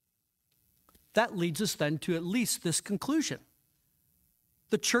 That leads us then to at least this conclusion.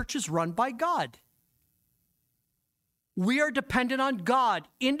 The church is run by God. We are dependent on God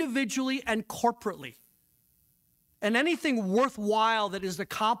individually and corporately. And anything worthwhile that is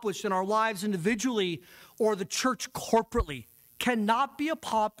accomplished in our lives individually or the church corporately cannot be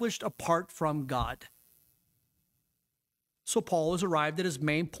accomplished apart from God. So Paul has arrived at his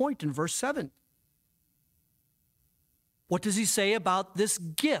main point in verse 7. What does he say about this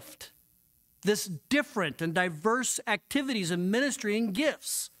gift, this different and diverse activities and ministry and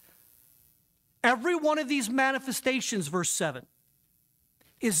gifts? Every one of these manifestations, verse 7,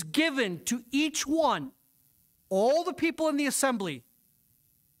 is given to each one, all the people in the assembly,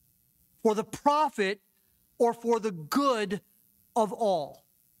 for the profit or for the good of all.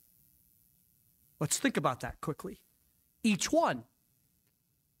 Let's think about that quickly. Each one.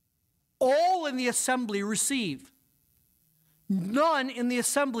 All in the assembly receive. None in the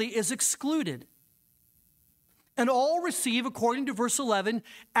assembly is excluded. And all receive, according to verse 11,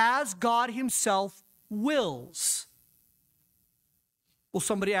 as God himself wills. Well,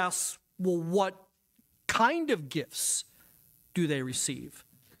 somebody asks, well, what kind of gifts do they receive?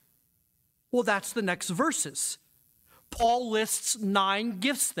 Well, that's the next verses. Paul lists 9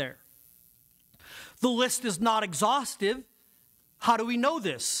 gifts there. The list is not exhaustive. How do we know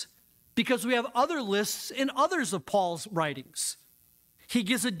this? Because we have other lists in others of Paul's writings. He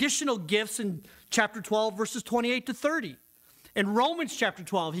gives additional gifts in chapter 12, verses 28 to 30. In Romans chapter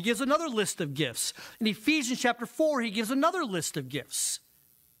 12, he gives another list of gifts. In Ephesians chapter 4, he gives another list of gifts.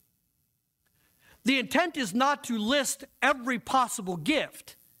 The intent is not to list every possible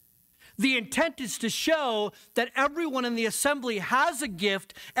gift. The intent is to show that everyone in the assembly has a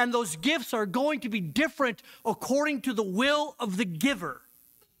gift, and those gifts are going to be different according to the will of the giver.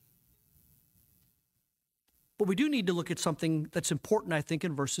 But we do need to look at something that's important, I think,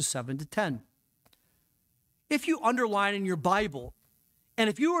 in verses 7 to 10. If you underline in your Bible, and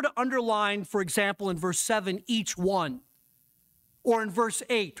if you were to underline, for example, in verse 7, each one, or in verse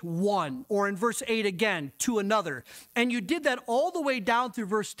 8, one, or in verse 8 again, to another, and you did that all the way down through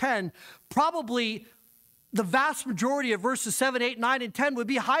verse 10, probably the vast majority of verses 7, 8, 9, and 10 would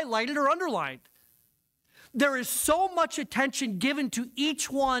be highlighted or underlined. There is so much attention given to each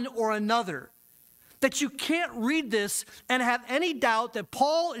one or another that you can't read this and have any doubt that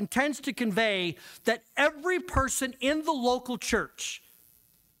Paul intends to convey that every person in the local church,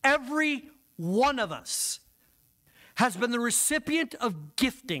 every one of us, has been the recipient of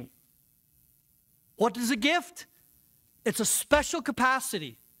gifting. What is a gift? It's a special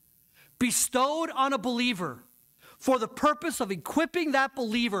capacity bestowed on a believer for the purpose of equipping that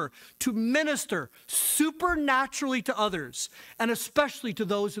believer to minister supernaturally to others, and especially to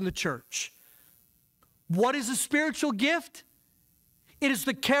those in the church. What is a spiritual gift? It is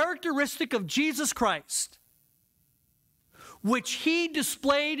the characteristic of Jesus Christ, which he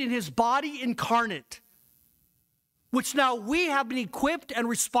displayed in his body incarnate, which now we have been equipped and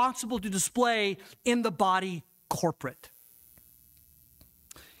responsible to display in the body corporate.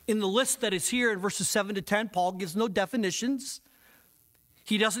 In the list that is here in verses 7 to 10, Paul gives no definitions.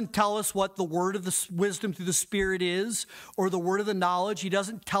 He doesn't tell us what the word of the wisdom through the Spirit is, or the word of the knowledge. He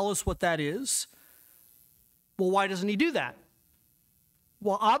doesn't tell us what that is. Well, why doesn't he do that?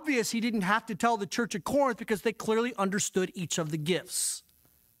 Well, obvious he didn't have to tell the church at Corinth because they clearly understood each of the gifts.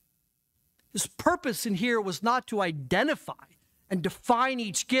 His purpose in here was not to identify and define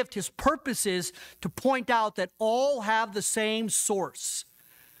each gift. His purpose is to point out that all have the same source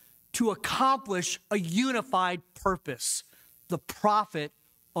to accomplish a unified purpose, the profit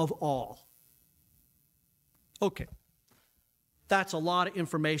of all. Okay. That's a lot of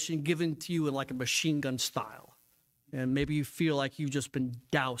information given to you in like a machine gun style. And maybe you feel like you've just been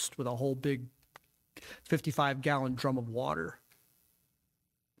doused with a whole big 55-gallon drum of water.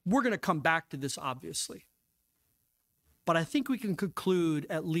 We're going to come back to this, obviously. But I think we can conclude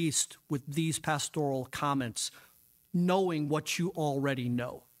at least with these pastoral comments, knowing what you already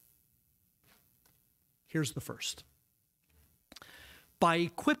know. Here's the first. By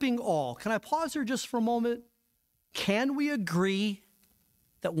equipping all, can I pause there just for a moment? Can we agree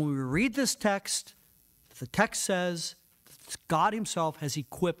that when we read this text, the text says that God himself has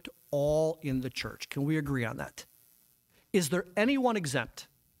equipped all in the church? Can we agree on that? Is there anyone exempt?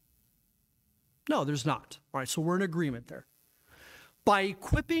 No, there's not. All right, so we're in agreement there. By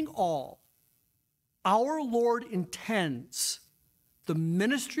equipping all, our Lord intends the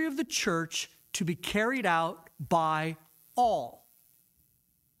ministry of the church to be carried out by all.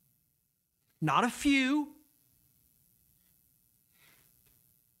 Not a few.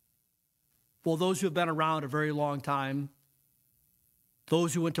 Well, those who have been around a very long time,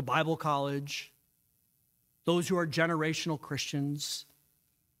 those who went to Bible college, those who are generational Christians.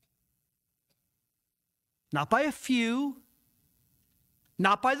 Not by a few,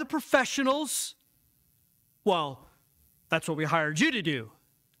 not by the professionals. Well, that's what we hired you to do.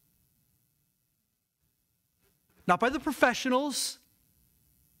 Not by the professionals,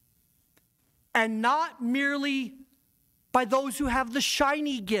 and not merely by those who have the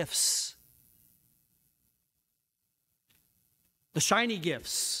shiny gifts. The shiny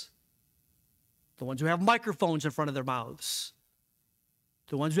gifts, the ones who have microphones in front of their mouths,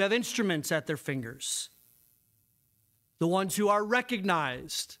 the ones who have instruments at their fingers, the ones who are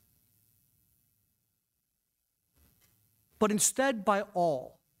recognized, but instead by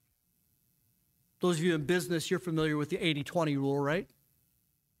all. Those of you in business, you're familiar with the 80-20 rule, right?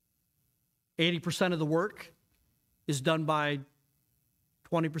 80% of the work is done by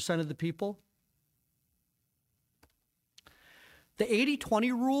 20% of the people. The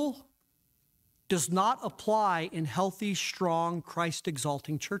 80-20 rule does not apply in healthy, strong,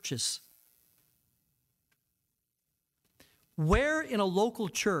 Christ-exalting churches. Where in a local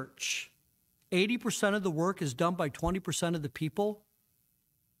church 80% of the work is done by 20% of the people,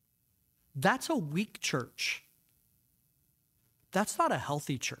 that's a weak church. That's not a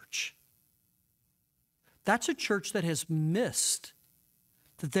healthy church. That's a church that has missed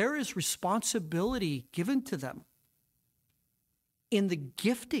that there is responsibility given to them in the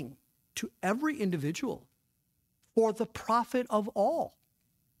gifting to every individual for the profit of all.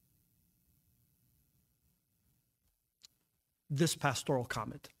 This pastoral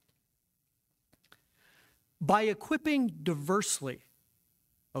comment. By equipping diversely,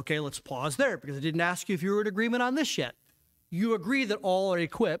 okay, let's pause there because I didn't ask you if you were in agreement on this yet. You agree that all are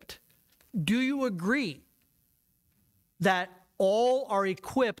equipped. Do you agree that all are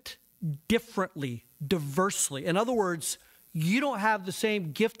equipped differently, diversely? In other words, you don't have the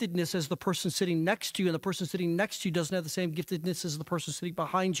same giftedness as the person sitting next to you, and the person sitting next to you doesn't have the same giftedness as the person sitting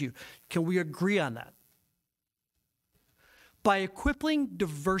behind you. Can we agree on that? By equipping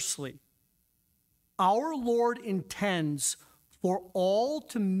diversely, our Lord intends for all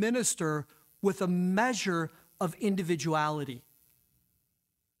to minister with a measure of individuality.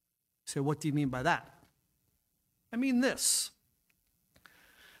 So what do you mean by that? I mean this.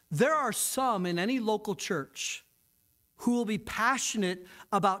 There are some in any local church who will be passionate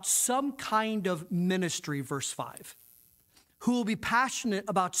about some kind of ministry, verse 5. Who will be passionate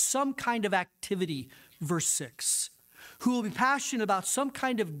about some kind of activity, verse 6. Who will be passionate about some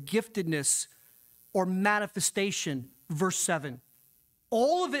kind of giftedness or manifestation, verse 7.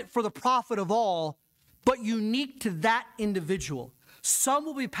 All of it for the profit of all, but unique to that individual. Some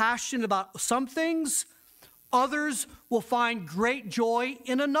will be passionate about some things, others will find great joy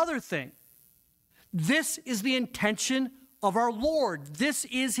in another thing. This is the intention of our Lord. This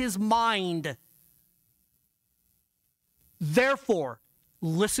is his mind. Therefore,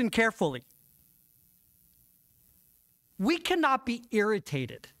 listen carefully. We cannot be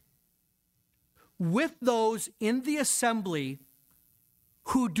irritated with those in the assembly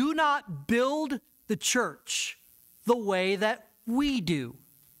who do not build the church the way that we do.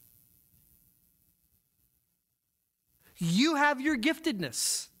 You have your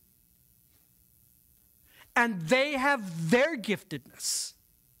giftedness, and they have their giftedness.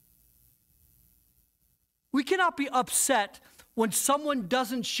 We cannot be upset when someone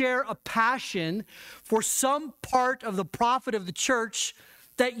doesn't share a passion for some part of the profit of the church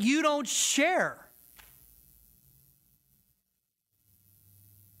that you don't share.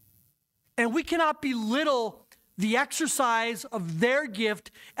 And we cannot belittle the exercise of their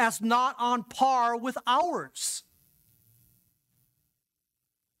gift as not on par with ours.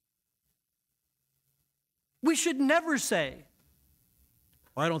 We should never say,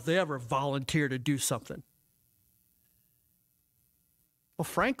 why don't they ever volunteer to do something? Well,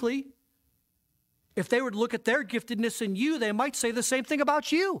 frankly, if they were to look at their giftedness in you, they might say the same thing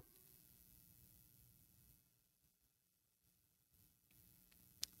about you.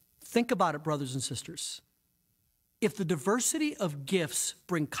 Think about it, brothers and sisters. If the diversity of gifts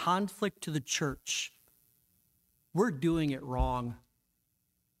bring conflict to the church, we're doing it wrong.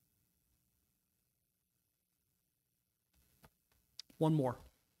 One more.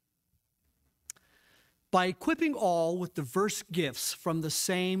 By equipping all with diverse gifts from the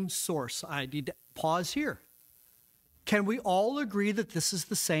same source, I need to pause here. Can we all agree that this is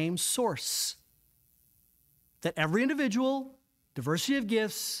the same source? That every individual, diversity of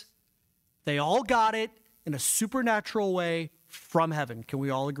gifts, they all got it in a supernatural way from heaven. Can we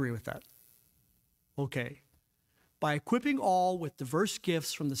all agree with that? Okay. By equipping all with diverse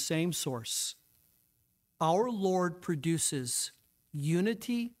gifts from the same source, our Lord produces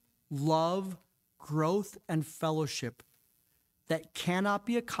unity, love, growth, and fellowship that cannot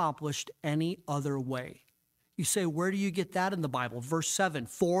be accomplished any other way. You say, where do you get that in the Bible? Verse 7,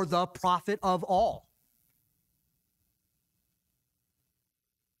 for the profit of all.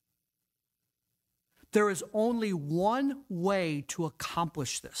 There is only one way to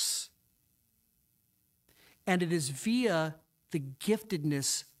accomplish this, and it is via the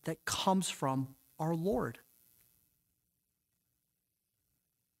giftedness that comes from our Lord.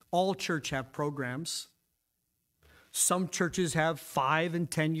 All churches have programs. Some churches have 5- and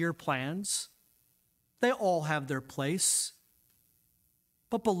 10-year plans. They all have their place.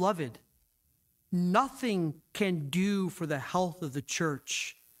 But beloved, nothing can do for the health of the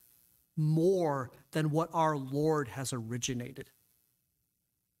church more than what our Lord has originated.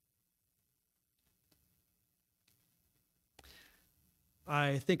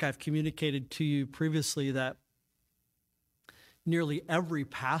 I think I've communicated to you previously that nearly every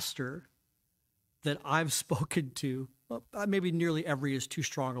pastor that I've spoken to, well, maybe nearly every is too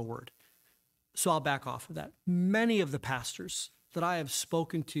strong a word, so I'll back off of that. Many of the pastors that I have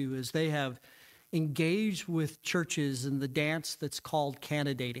spoken to, as they have engaged with churches in the dance that's called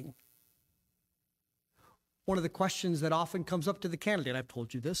candidating, one of the questions that often comes up to the candidate, I've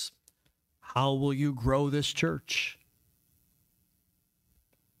told you this, how will you grow this church?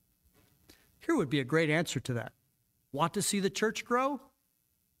 Here would be a great answer to that. Want to see the church grow?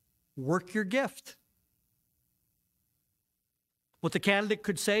 Work your gift. What the candidate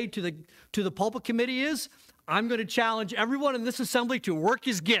could say to the pulpit committee is, I'm going to challenge everyone in this assembly to work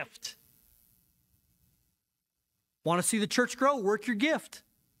his gift. Want to see the church grow? Work your gift.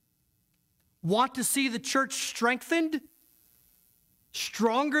 Want to see the church strengthened?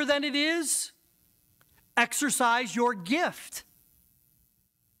 Stronger than it is? Exercise your gift.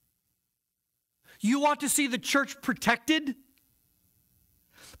 You want to see the church protected?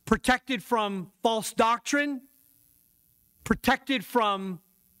 Protected from false doctrine? Protected from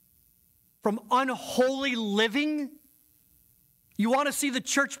unholy living? You want to see the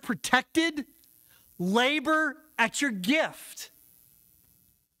church protected? Labor at your gift.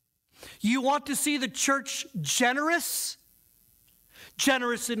 You want to see the church generous?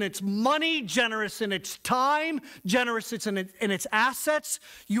 generous in its money, generous in its time, generous in its assets.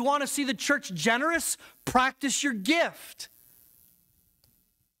 You want to see the church generous? Practice your gift.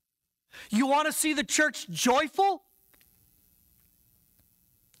 You want to see the church joyful?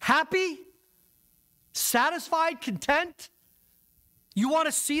 Happy? Satisfied? Content? You want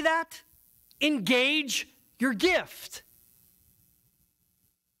to see that? Engage your gift.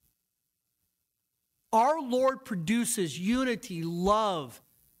 Our Lord produces unity, love,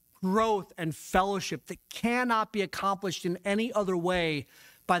 growth, and fellowship that cannot be accomplished in any other way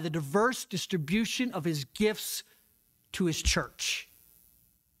by the diverse distribution of his gifts to his church.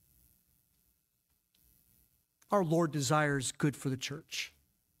 Our Lord desires good for the church.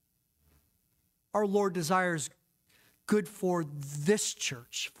 Our Lord desires good for this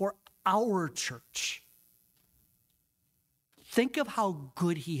church, for our church. Think of how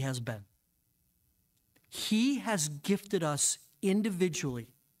good he has been. He has gifted us individually.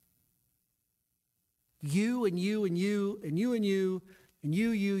 You and you and you and you and you and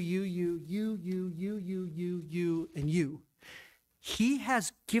you and you. He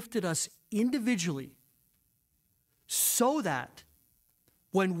has gifted us individually so that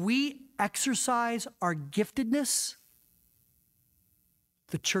when we exercise our giftedness,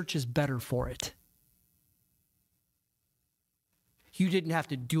 the church is better for it. You didn't have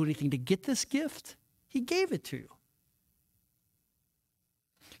to do anything to get this gift. He gave it to you.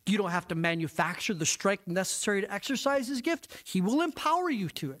 You don't have to manufacture the strength necessary to exercise his gift. He will empower you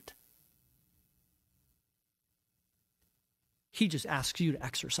to it. He just asks you to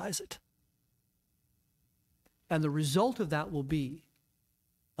exercise it. And the result of that will be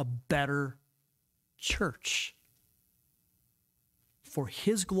a better church for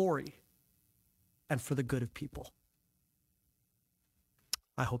his glory and for the good of people.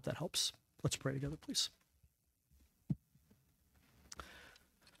 I hope that helps. Let's pray together, please.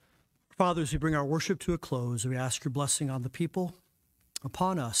 Father, as we bring our worship to a close, we ask your blessing on the people,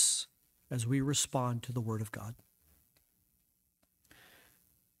 upon us, as we respond to the word of God.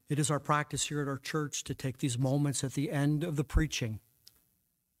 It is our practice here at our church to take these moments at the end of the preaching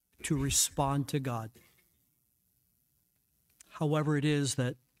to respond to God. However it is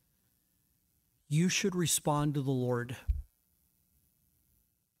that you should respond to the Lord.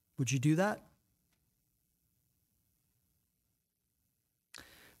 Would you do that?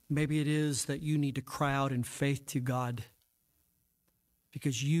 Maybe it is that you need to cry out in faith to God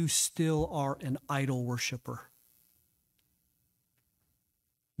because you still are an idol worshiper.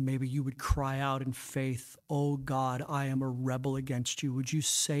 Maybe you would cry out in faith, "Oh God, I am a rebel against you. Would you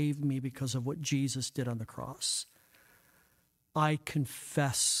save me because of what Jesus did on the cross? I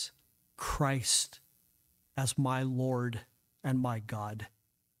confess Christ as my Lord and my God."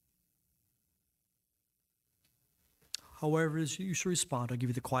 However it is you should respond, I'll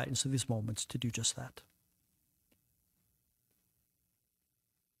give you the quietness of these moments to do just that.